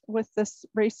with this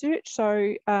research?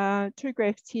 So two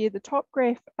graphs here. The top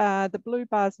graph, the blue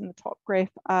bars in the top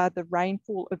graph are the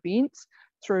rainfall events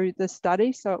through the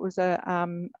study. So it was a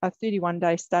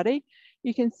 31-day study.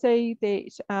 You can see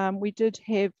that we did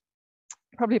have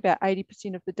probably about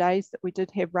 80% of the days that we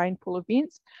did have rainfall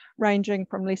events, ranging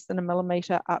from less than 1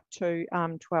 millimetre up to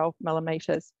 12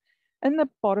 millimetres. In the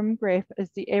bottom graph is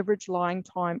the average lying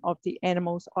time of the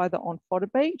animals either on fodder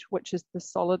beet, which is the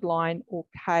solid line, or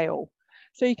kale.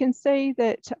 So you can see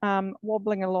that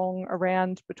wobbling along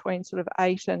around between sort of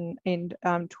 8 and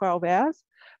 12 hours.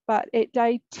 But at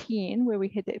day 10, where we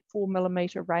had that 4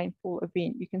 millimetre rainfall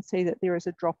event, you can see that there is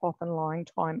a drop off in lying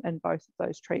time in both of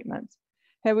those treatments.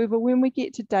 However, when we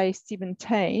get to day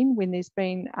 17, when there's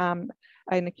been an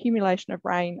accumulation of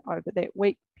rain over that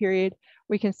week period,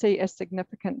 we can see a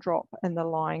significant drop in the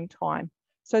lying time.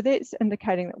 So that's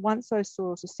indicating that once those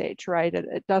soils are saturated,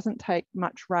 it doesn't take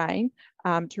much rain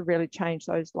to really change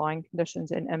those lying conditions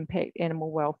and impact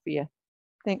animal welfare.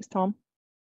 Thanks, Tom.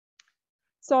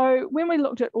 So when we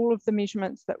looked at all of the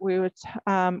measurements that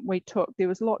we took, there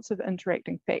was lots of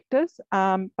interacting factors,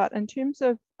 but in terms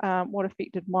of what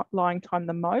affected lying time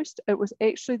the most, it was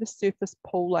actually the surface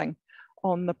pooling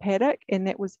on the paddock, and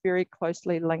that was very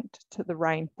closely linked to the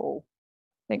rainfall.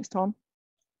 Thanks, Tom.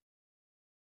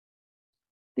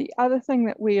 The other thing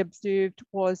that we observed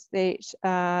was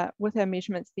that with our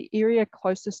measurements, the area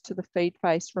closest to the feed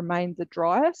face remained the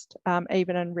driest,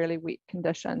 even in really wet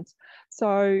conditions.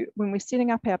 So when we're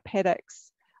setting up our paddocks,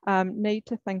 need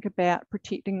to think about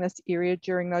protecting this area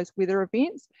during those weather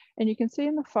events. And you can see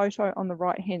in the photo on the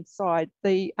right-hand side,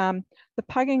 the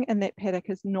pugging in that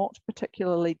paddock is not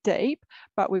particularly deep,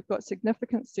 but we've got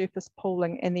significant surface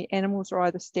pooling, and the animals are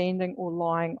either standing or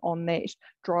lying on that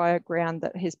drier ground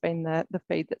that has been the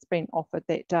feed that's been offered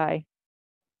that day.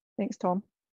 Thanks, Tom.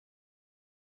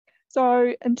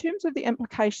 So in terms of the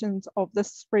implications of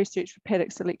this research for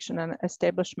paddock selection and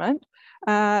establishment,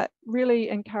 really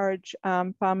encourage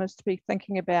farmers to be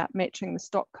thinking about matching the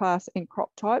stock class and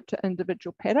crop type to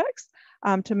individual paddocks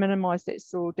to minimise that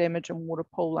soil damage and water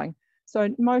pooling. So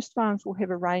most farms will have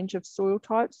a range of soil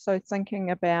types, so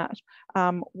thinking about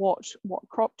what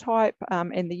crop type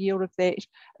and the yield of that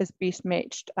is best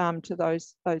matched to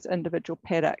those individual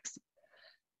paddocks.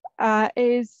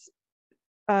 As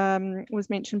was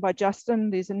mentioned by Justin,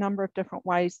 there's a number of different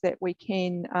ways that we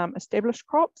can establish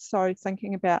crops. So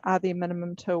thinking about, are there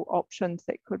minimum till options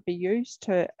that could be used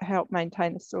to help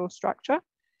maintain the soil structure,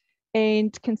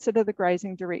 and consider the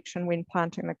grazing direction when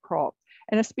planting the crop.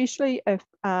 And especially if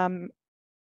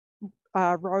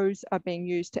rows are being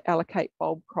used to allocate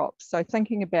bulb crops. So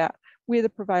thinking about where the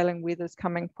prevailing weather is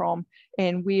coming from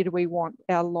and where do we want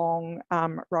our long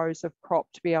rows of crop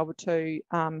to be able to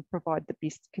provide the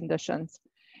best conditions.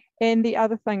 And the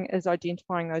other thing is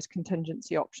identifying those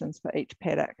contingency options for each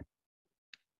paddock.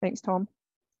 Thanks, Tom.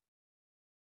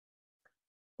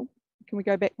 Can we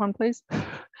go back one, please?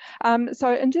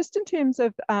 And just in terms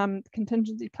of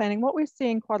contingency planning, what we're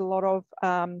seeing quite a lot of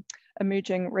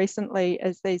emerging recently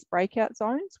is these breakout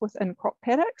zones within crop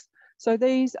paddocks. So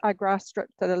these are grass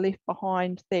strips that are left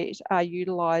behind that are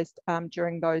utilised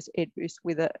during those adverse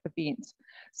weather events.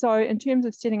 So in terms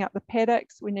of setting up the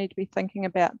paddocks, we need to be thinking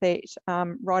about that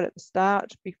right at the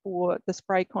start before the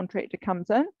spray contractor comes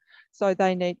in. So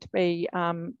they need to be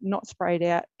not sprayed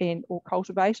out or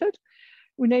cultivated.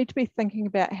 We need to be thinking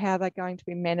about how they're going to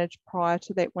be managed prior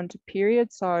to that winter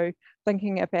period. So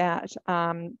thinking about,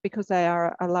 because they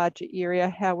are a larger area,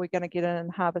 how we're going to get in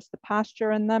and harvest the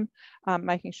pasture in them,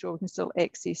 making sure we can still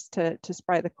access to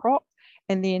spray the crop,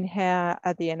 and then how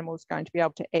are the animals going to be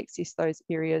able to access those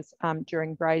areas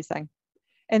during grazing.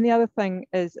 And the other thing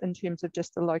is in terms of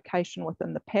just the location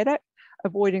within the paddock,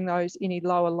 avoiding any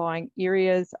lower lying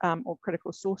areas or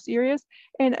critical source areas.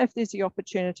 And if there's the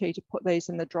opportunity to put these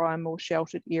in the drier, more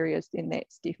sheltered areas, then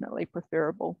that's definitely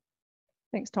preferable.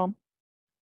 Thanks, Tom.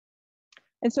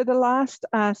 And so the last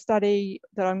study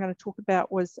that I'm going to talk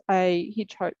about was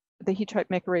the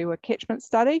Hedgehope-Makarewa catchment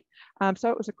study. So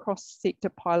it was a cross-sector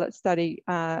pilot study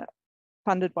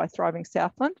funded by Thriving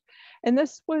Southland. And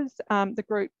this was the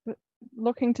group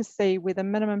looking to see whether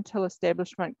minimum till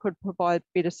establishment could provide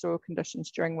better soil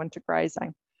conditions during winter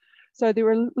grazing. So there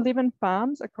were 11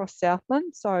 farms across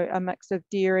Southland, so a mix of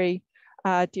dairy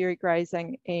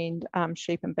grazing and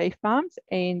sheep and beef farms,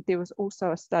 and there was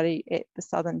also a study at the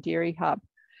Southern Dairy Hub.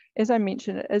 As I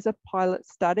mentioned, it is a pilot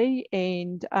study,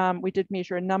 and we did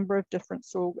measure a number of different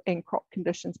soil and crop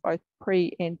conditions, both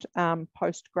pre and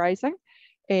post grazing,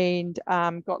 and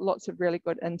got lots of really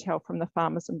good intel from the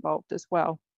farmers involved as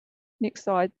well. Next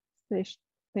slide,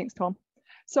 thanks, Tom.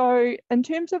 So in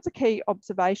terms of the key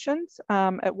observations,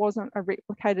 it wasn't a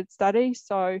replicated study,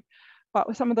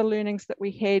 but some of the learnings that we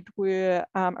had were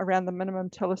around the minimum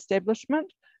till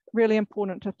establishment. Really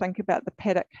important to think about the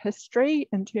paddock history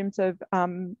in terms of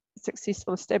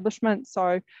successful establishment.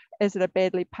 So is it a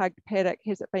badly pugged paddock?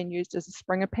 Has it been used as a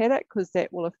springer paddock? Because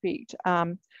that will affect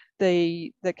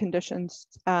the conditions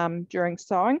during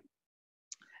sowing.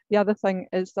 The other thing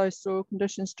is those soil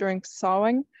conditions during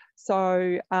sowing.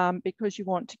 So because you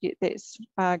want to get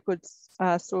that good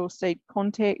soil seed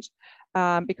contact,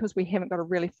 because we haven't got a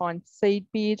really fine seed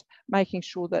bed, making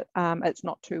sure that it's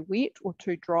not too wet or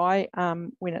too dry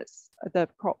when the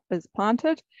crop is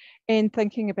planted, and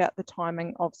thinking about the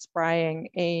timing of spraying.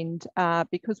 And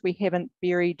because we haven't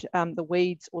buried the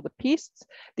weeds or the pests,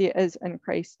 there is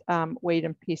increased weed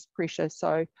and pest pressure.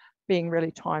 So being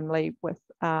really timely with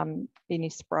any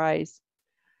sprays.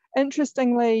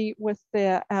 Interestingly, with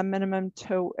the minimum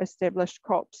till established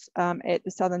crops at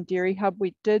the Southern Dairy Hub,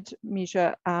 we did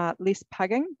measure less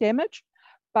pugging damage,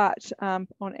 but on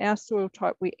our soil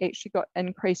type, we actually got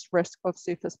increased risk of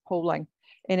surface pooling.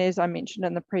 And as I mentioned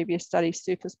in the previous study,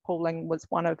 surface pooling was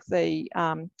one of the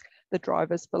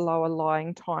drivers for lower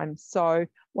lying times. So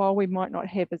while we might not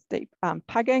have as deep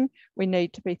pugging, we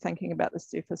need to be thinking about the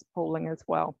surface pooling as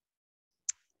well.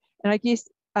 And I guess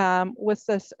with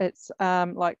this, it's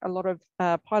like a lot of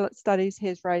pilot studies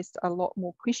has raised a lot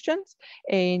more questions,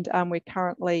 and we're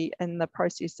currently in the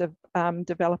process of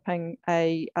developing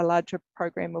a larger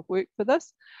program of work for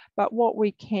this. But what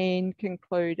we can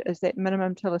conclude is that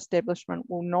minimum till establishment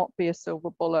will not be a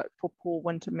silver bullet for poor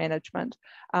winter management.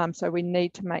 So we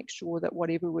need to make sure that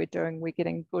whatever we're doing, we're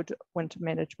getting good winter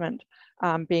management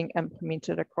being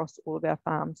implemented across all of our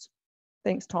farms.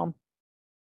 Thanks, Tom.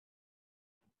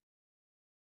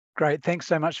 Great, thanks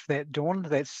so much for that, Dawn.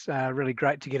 That's really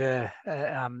great to get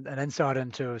an insight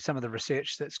into some of the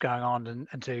research that's going on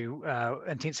into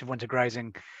intensive winter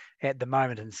grazing at the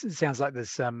moment. And it sounds like there's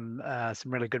some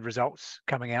really good results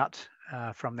coming out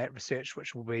from that research,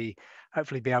 which will be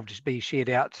hopefully be able to be shared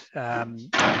out to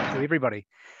everybody.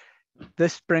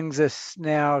 This brings us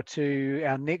now to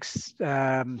our next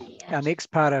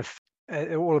part of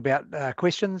all about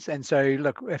questions. And so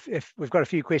look, if we've got a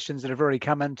few questions that have already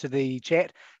come into the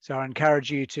chat, so I encourage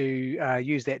you to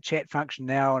use that chat function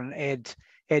now and add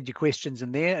your questions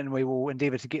in there, and we will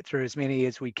endeavour to get through as many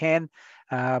as we can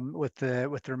with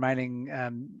the remaining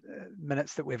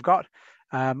minutes that we've got.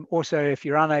 Also, if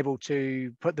you're unable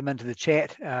to put them into the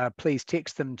chat, please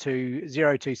text them to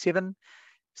 027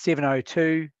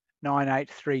 702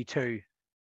 9832,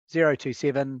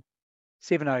 027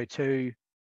 702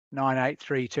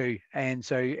 9832, and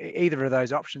so either of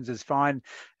those options is fine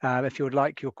if you would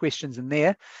like your questions in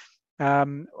there.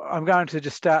 I'm going to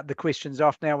just start the questions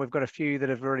off now. We've got a few that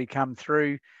have already come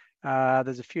through.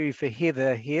 There's a few for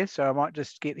Heather here, so I might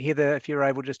just get Heather, if you're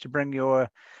able just to bring your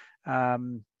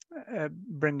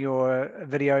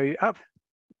video up.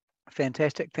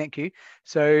 Fantastic, thank you.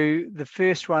 So the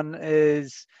first one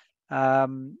is,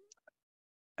 does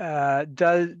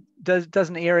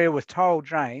an area with tile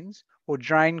drains or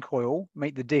drain coil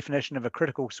meet the definition of a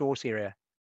critical source area?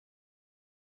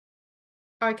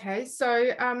 Okay,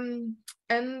 so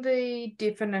in the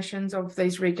definitions of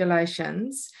these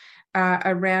regulations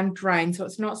around drain, so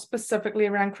it's not specifically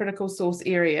around critical source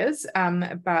areas,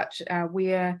 but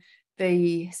where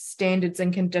the standards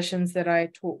and conditions that I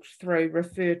talked through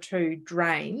refer to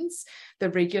drains, the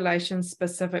regulations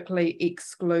specifically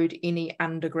exclude any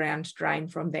underground drain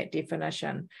from that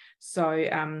definition.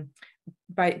 So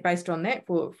based on that,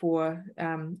 for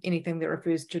anything that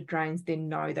refers to drains, then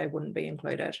no, they wouldn't be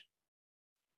included.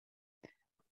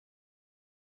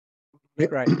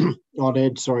 Great. I'd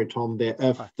add, sorry, Tom, that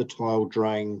if the tile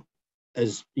drain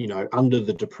is, under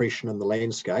the depression in the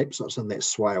landscape, so it's in that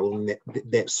swale, and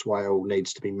that swale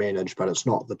needs to be managed, but it's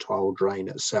not the tile drain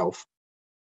itself.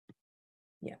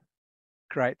 Yeah.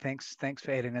 Great, thanks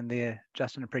for adding in there,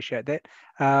 Justin, appreciate that.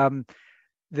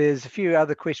 There's a few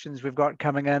other questions we've got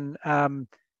coming in. One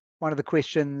of the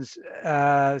questions,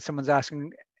 someone's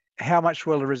asking, how much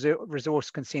will a resource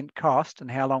consent cost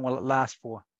and how long will it last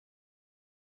for?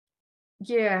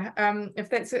 Yeah,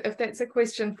 if that's a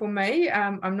question for me,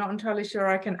 I'm not entirely sure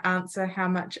I can answer how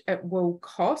much it will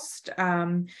cost.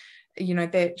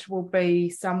 That will be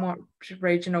somewhat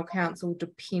regional council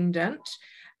dependent.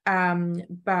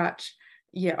 But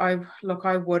yeah,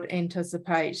 I would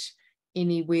anticipate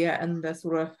anywhere in the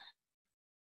sort of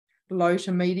low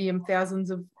to medium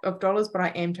thousands of dollars, but I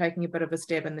am taking a bit of a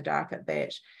stab in the dark at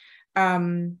that.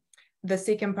 The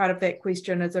second part of that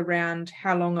question is around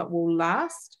how long it will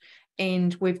last.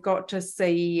 And we've got to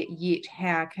see yet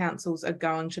how councils are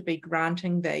going to be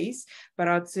granting these, but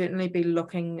I'd certainly be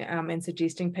looking and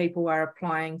suggesting people are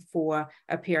applying for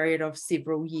a period of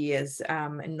several years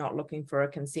and not looking for a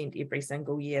consent every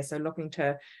single year. So looking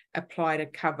to apply to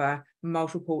cover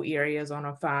multiple areas on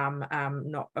a farm,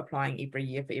 not applying every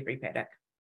year for every paddock.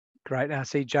 Great. I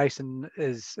see Jason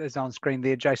is on screen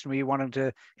there. Jason, were you wanting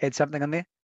to add something in there?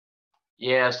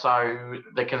 Yeah, so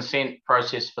the consent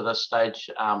process for this stage,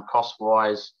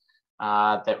 cost-wise,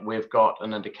 that we've got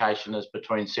an indication is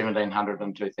between $1,700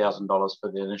 and $2,000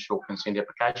 for the initial consent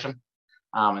application,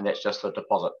 and that's just the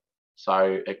deposit.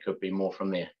 So it could be more from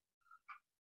there.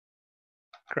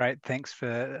 Great, thanks for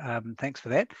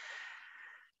that.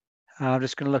 I'm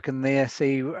just going to look in there,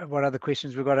 see what other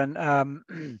questions we've got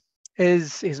in.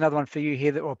 Here's another one for you,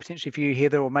 Heather, or potentially for you,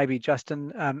 Heather, or maybe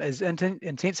Justin. Is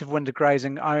intensive winter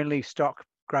grazing only stock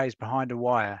grazed behind a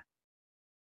wire?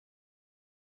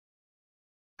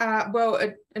 Well,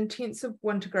 intensive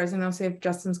winter grazing, I'll see if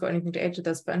Justin's got anything to add to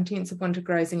this, but intensive winter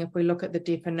grazing, if we look at the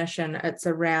definition, it's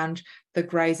around the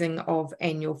grazing of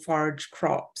annual forage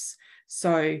crops.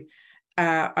 So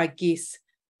I guess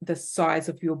the size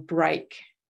of your break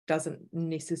doesn't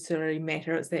necessarily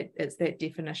matter. It's that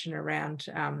definition around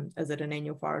is it an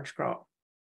annual forage crop?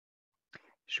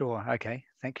 Sure. Okay.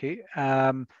 Thank you.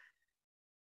 And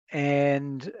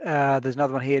there's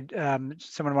another one here.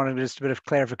 Someone wanted just a bit of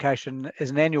clarification.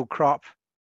 Is an annual crop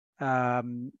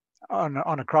on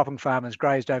a cropping farm is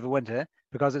grazed over winter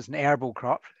because it's an arable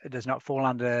crop? It does not fall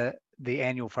under the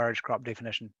annual forage crop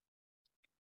definition.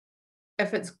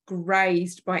 If it's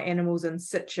grazed by animals in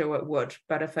situ, it would.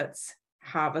 But if it's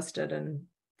harvested and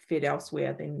fed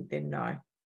elsewhere, then no.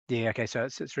 Yeah, okay, so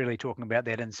it's really talking about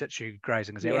that in situ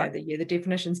grazing, is that right? Yeah, the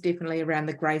definition's definitely around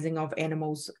the grazing of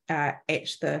animals at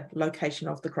the location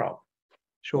of the crop.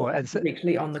 Sure, and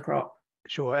directly on the crop.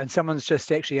 Sure, and someone's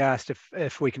just actually asked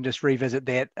if we can just revisit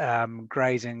that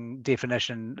grazing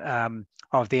definition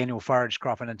of the annual forage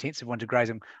crop and intensive winter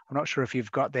grazing. I'm not sure if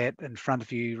you've got that in front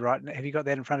of you right now. Have you got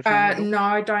that in front of you? No,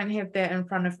 I don't have that in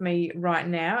front of me right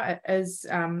now. It is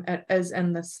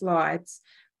in the slides,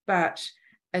 but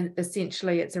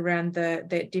essentially it's around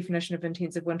that definition of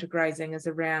intensive winter grazing is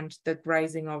around the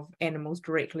grazing of animals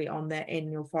directly on that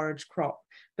annual forage crop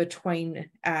between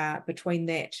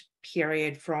that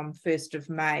period from 1st of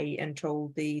May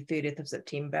until the 30th of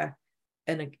September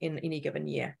in any given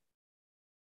year.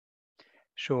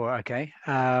 Sure, okay.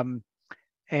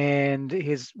 And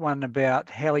here's one about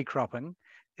helicropping.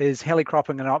 Is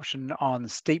helicropping an option on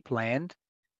steep land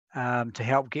to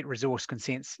help get resource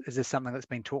consents? Is this something that's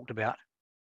been talked about?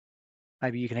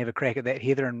 Maybe you can have a crack at that,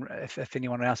 Heather, and if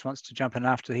anyone else wants to jump in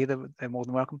after Heather, they're more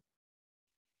than welcome.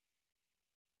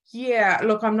 Yeah,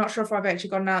 look, I'm not sure if I've actually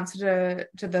got an answer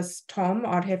to this, Tom.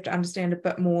 I'd have to understand a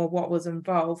bit more what was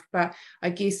involved, but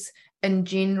I guess in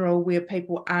general, where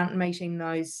people aren't meeting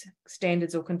those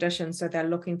standards or conditions, so they're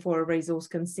looking for a resource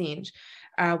consent,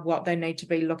 what they need to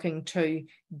be looking to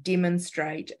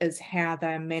demonstrate is how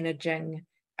they're managing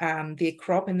their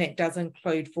crop, and that does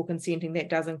include, for consenting, that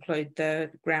does include the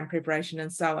ground preparation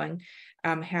and sowing,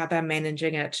 how they're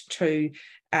managing it to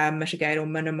mitigate or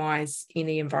minimise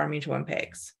any environmental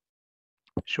impacts.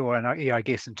 Sure, and I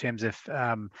guess in terms of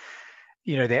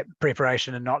you know, that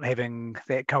preparation and not having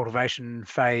that cultivation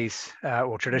phase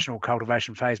or traditional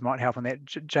cultivation phase might help in that.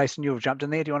 Jason, you've jumped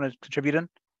in there. Do you want to contribute in?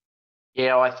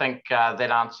 Yeah, I think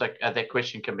that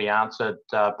question can be answered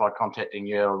by contacting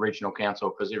your regional council,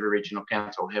 because every regional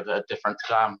council have a different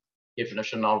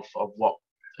definition of what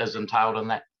is entailed in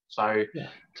that. So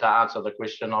to answer the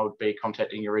question, I would be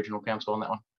contacting your regional council on that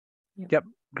one. Yep,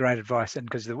 great advice, and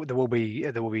because there will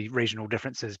be regional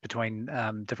differences between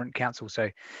different councils, so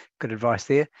good advice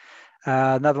there.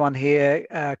 Another one here: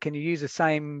 can you use the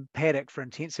same paddock for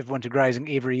intensive winter grazing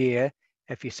every year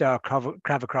if you sow a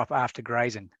cover crop after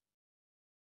grazing?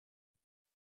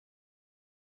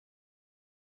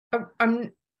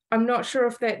 I'm not sure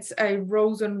if that's a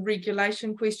rules and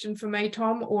regulation question for me,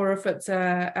 Tom, or if it's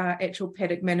a actual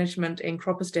paddock management and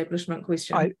crop establishment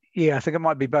question. I think it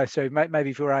might be both. So maybe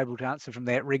if you're able to answer from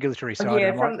that regulatory side,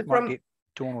 I might get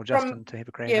Dawn or Justin to have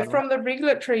a crack. Yeah, from the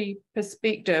regulatory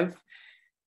perspective,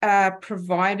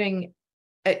 providing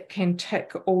it can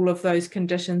tick all of those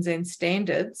conditions and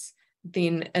standards,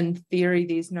 then in theory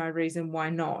there's no reason why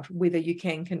not. Whether you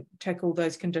can tick all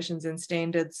those conditions and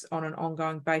standards on an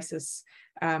ongoing basis,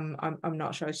 I'm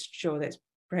not sure. That's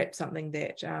perhaps something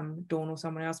that Dawn or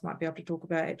someone else might be able to talk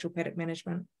about, actual paddock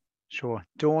management. Sure.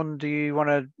 Dawn, do you want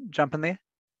to jump in there?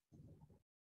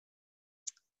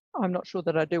 I'm not sure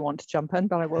that I do want to jump in,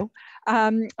 but I will.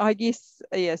 I guess,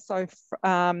 yeah, so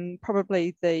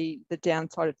probably the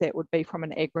downside of that would be from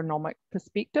an agronomic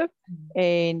perspective.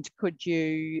 And could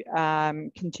you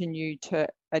continue to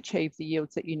achieve the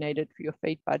yields that you needed for your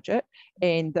feed budget?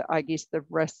 And I guess the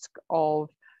risk of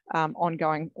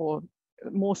ongoing or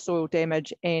more soil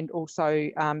damage, and also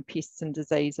pests and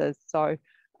diseases. So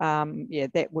yeah,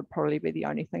 that would probably be the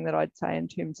only thing that I'd say in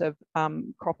terms of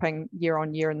cropping year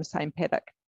on year in the same paddock.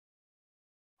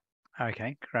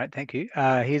 Okay, great, thank you.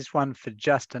 Here's one for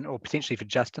Justin, or potentially for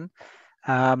Justin.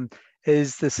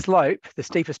 Is the slope the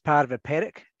steepest part of a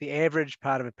paddock, the average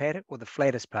part of a paddock, or the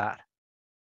flattest part?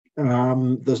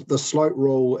 The slope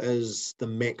rule is the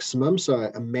maximum,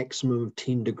 so a maximum of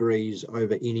 10 degrees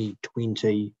over any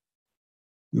 20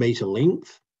 metre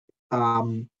length.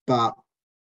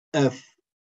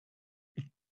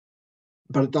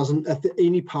 But it doesn't, if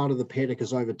any part of the paddock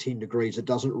is over 10 degrees, it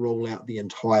doesn't rule out the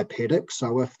entire paddock.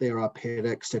 So if there are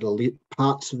paddocks that are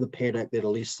parts of the paddock that are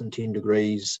less than 10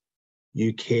 degrees,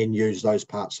 you can use those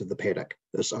parts of the paddock.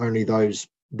 It's only those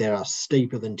that are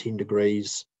steeper than 10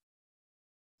 degrees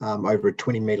over a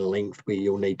 20 metre length where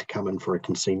you'll need to come in for a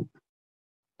consent.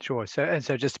 Sure. So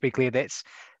just to be clear, that's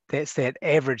that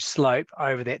average slope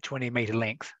over that 20 metre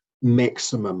length.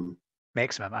 Maximum.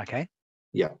 Maximum. Okay.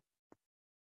 Yeah.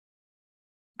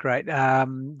 Great.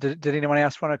 Did anyone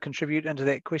else want to contribute into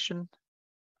that question?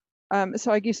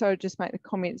 So I guess I would just make the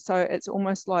comment. So it's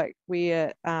almost like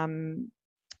we're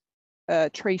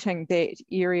treating that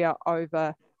area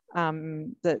over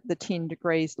the 10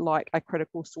 degrees like a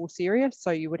critical source area. So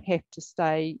you would have to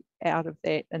stay out of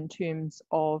that in terms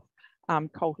of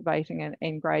cultivating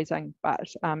and grazing.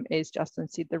 But as Justin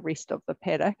said, the rest of the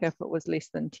paddock, if it was less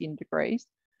than 10 degrees,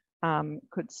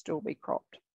 could still be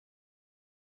cropped.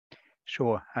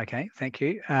 Sure. Okay. Thank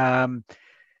you. Dawn,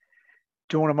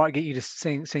 I might get you to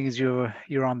seeing as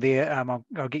you're on there.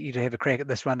 I'll get you to have a crack at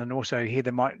this one, and also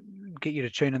Heather might get you to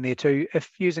tune in there too.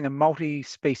 If using a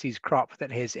multi-species crop that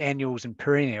has annuals and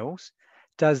perennials,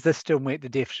 does this still meet the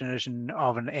definition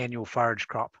of an annual forage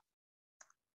crop?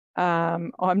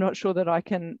 I'm not sure that I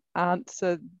can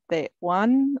answer that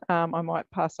one. I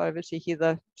might pass over to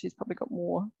Heather. She's probably got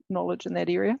more knowledge in that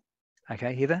area.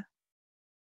 Okay, Heather.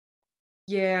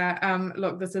 Yeah,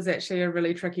 look, this is actually a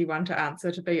really tricky one to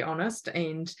answer, to be honest,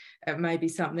 and it may be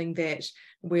something that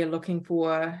we're looking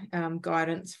for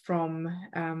guidance from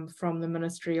the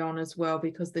ministry on as well,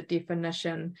 because the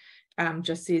definition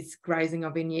just says grazing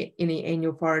of any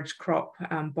annual forage crop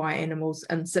by animals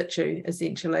in situ,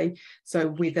 essentially. So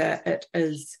whether it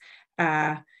is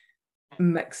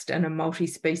mixed in a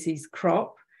multi-species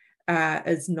crop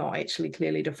is not actually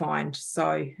clearly defined.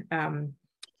 So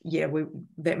yeah,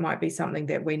 that might be something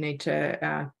that we need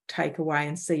to take away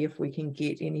and see if we can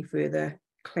get any further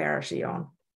clarity on.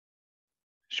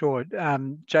 Sure.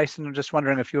 Jason, I'm just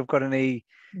wondering if you've got any,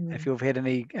 if you've had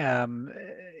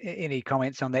any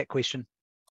comments on that question.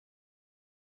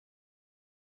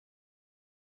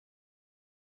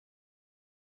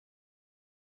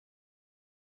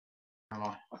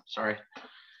 Oh, sorry.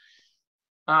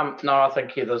 No, I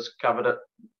think Heather's covered it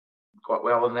quite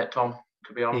well in that, Tom,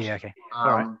 to be honest. Yeah, okay.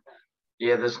 All right.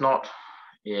 Yeah, there's not,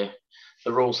 the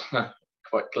rules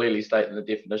quite clearly state in the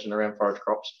definition around forage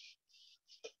crops.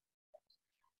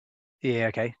 Yeah,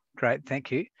 okay, great, thank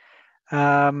you.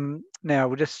 Now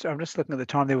I'm just looking at the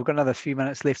time there. We've got another few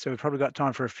minutes left, so we've probably got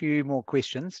time for a few more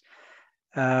questions.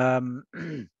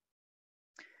 The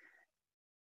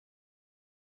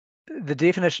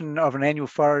definition of an annual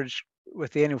forage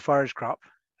with the annual forage crop,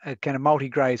 can a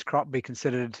multi-graze crop be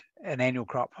considered an annual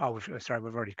crop? Oh, sorry,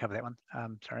 we've already covered that one.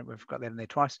 Sorry, we've got that in there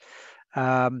twice.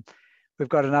 We've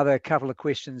got another couple of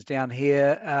questions down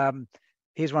here.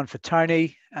 Here's one for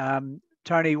Tony.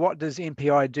 Tony, what does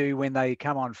MPI do when they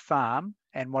come on farm,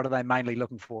 and what are they mainly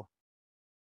looking for?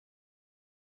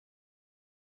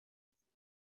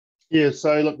 Yeah,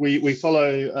 so look, we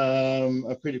follow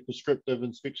a pretty prescriptive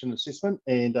inspection assessment,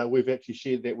 and we've actually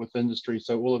shared that with industry.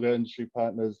 So all of our industry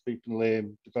partners,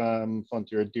 Beef+Lamb,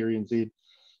 Fonterra, DairyNZ,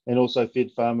 and also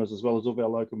Fed Farmers, as well as all of our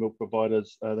local milk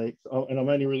providers. And I'm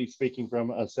only really speaking from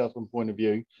a Southland point of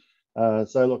view.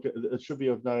 So look, it should be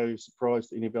of no surprise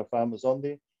to any of our farmers on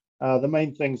there. The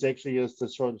main things actually is to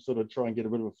try and get a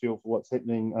bit of a feel for what's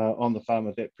happening on the farm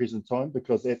at that present time,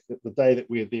 because the day that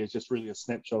we're there is just really a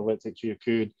snapshot of what's actually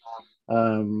occurred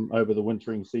over the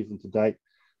wintering season to date.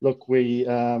 Look,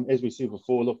 as we said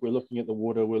before, look, we're looking at the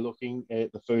water, we're looking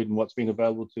at the food and what's been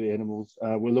available to the animals.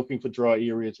 We're looking for dry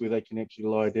areas where they can actually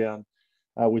lie down.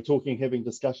 We're having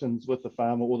discussions with the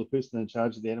farmer or the person in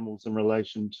charge of the animals in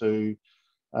relation to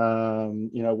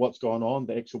what's going on,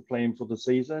 the actual plan for the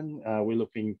season. We're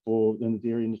looking for, in the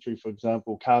dairy industry, for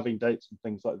example, calving dates and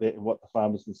things like that, and what the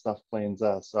farmers and stuff plans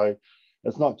are. So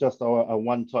it's not just a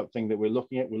one type thing that we're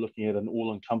looking at an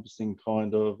all-encompassing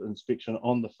kind of inspection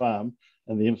on the farm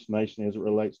and the information as it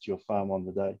relates to your farm on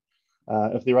the day.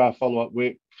 If there are follow-up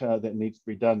work that needs to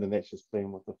be done, then that's just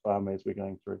planned with the farm as we're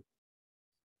going through.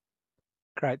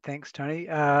 Great, thanks, Tony.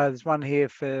 There's one here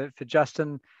for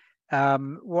Justin.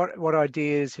 What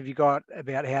ideas have you got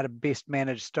about how to best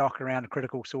manage stock around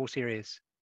critical source areas?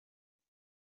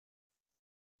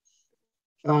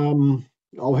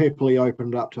 I'll happily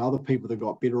open it up to other people that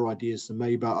got better ideas than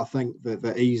me, but I think that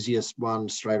the easiest one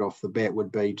straight off the bat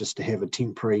would be just to have a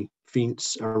temporary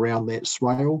fence around that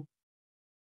swale.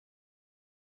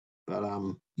 But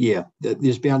yeah,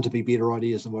 there's bound to be better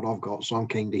ideas than what I've got, so I'm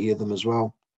keen to hear them as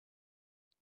well.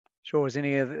 Sure. Has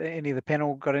any of the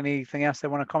panel got anything else they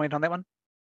want to comment on that one?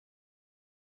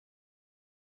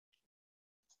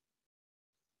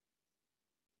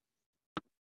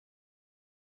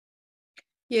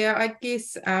 Yeah, I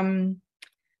guess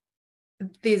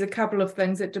there's a couple of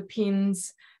things. It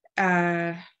depends,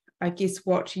 I guess,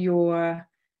 what your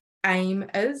aim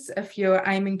is. If you're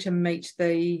aiming to meet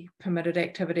the permitted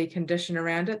activity condition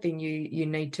around it, then you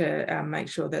need to make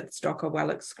sure that stock are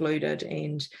well excluded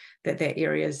and that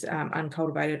area is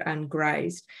uncultivated,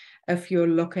 ungrazed. If you're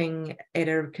looking at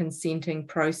a consenting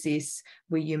process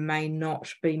where you may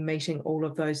not be meeting all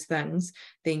of those things,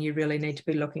 then you really need to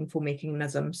be looking for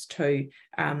mechanisms to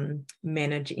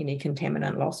manage any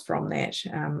contaminant loss from that.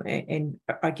 And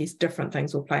I guess different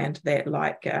things will play into that,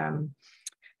 like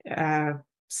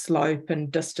slope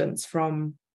and distance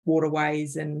from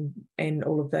waterways and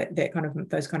all of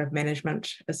those kind of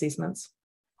management assessments.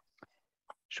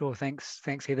 Sure, thanks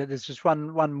Heather. There's just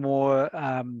one more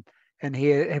in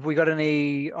here. Have we got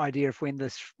any idea of when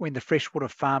the freshwater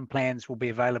farm plans will be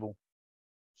available?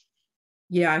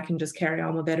 Yeah, I can just carry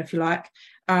on with that if you like.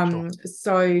 Sure.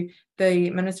 So the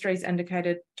ministry's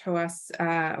indicated to us,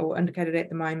 or indicated at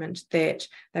the moment, that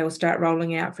they will start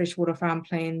rolling out freshwater farm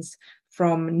plans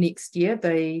from next year.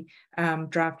 The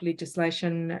draft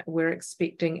legislation we're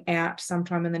expecting out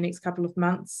sometime in the next couple of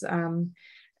months,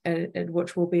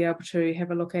 which we'll be able to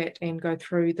have a look at and go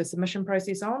through the submission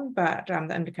process on. But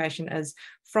the indication is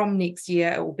from next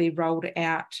year it will be rolled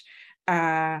out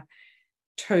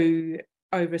to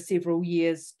over several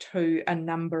years to a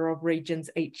number of regions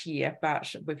each year,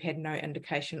 but we've had no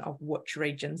indication of which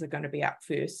regions are going to be up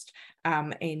first.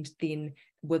 And then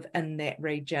within that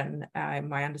region,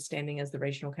 my understanding is the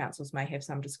regional councils may have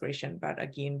some discretion, but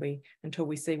again, until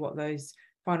we see what those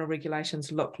final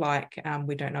regulations look like,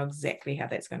 we don't know exactly how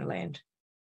that's going to land.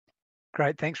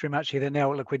 Great, thanks very much, Heather.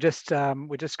 Now, look, we're just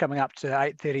coming up to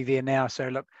 8:30 there now, so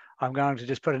look, I'm going to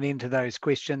just put an end to those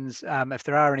questions. If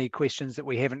there are any questions that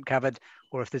we haven't covered,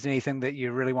 or if there's anything that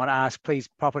you really want to ask, please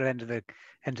pop it into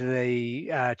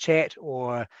the chat,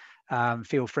 or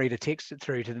feel free to text it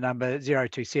through to the number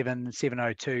 027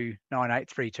 702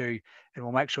 9832, and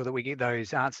we'll make sure that we get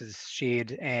those answers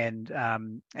shared and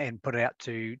put out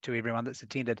to everyone that's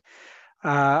attended.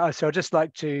 So I'd just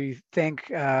like to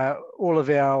thank all of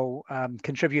our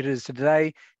contributors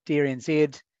today: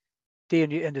 DairyNZ,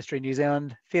 Dairy Industry New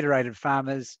Zealand, Federated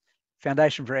Farmers,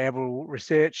 Foundation for Arable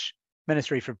Research,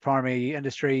 Ministry for Primary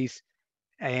Industries,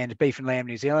 and Beef and Lamb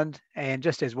New Zealand. And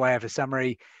just as way of a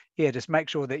summary, yeah, just make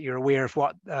sure that you're aware of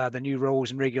what the new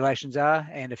rules and regulations are.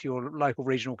 And if your local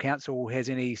regional council has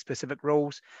any specific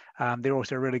rules, they're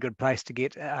also a really good place to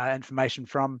get information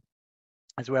from,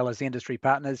 as well as the industry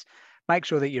partners. Make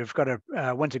sure that you've got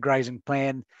a winter grazing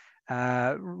plan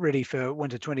ready for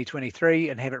winter 2023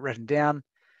 and have it written down.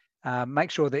 Make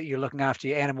sure that you're looking after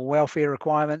your animal welfare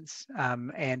requirements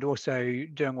and also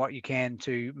doing what you can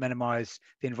to minimise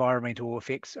the environmental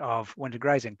effects of winter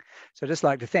grazing. So I'd just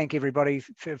like to thank everybody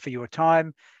for your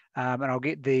time, and I'll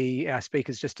get the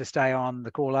speakers just to stay on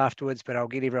the call afterwards, but I'll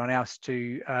get everyone else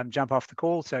to jump off the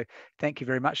call. So thank you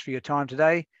very much for your time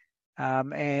today,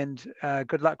 and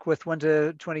good luck with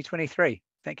winter 2023.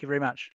 Thank you very much.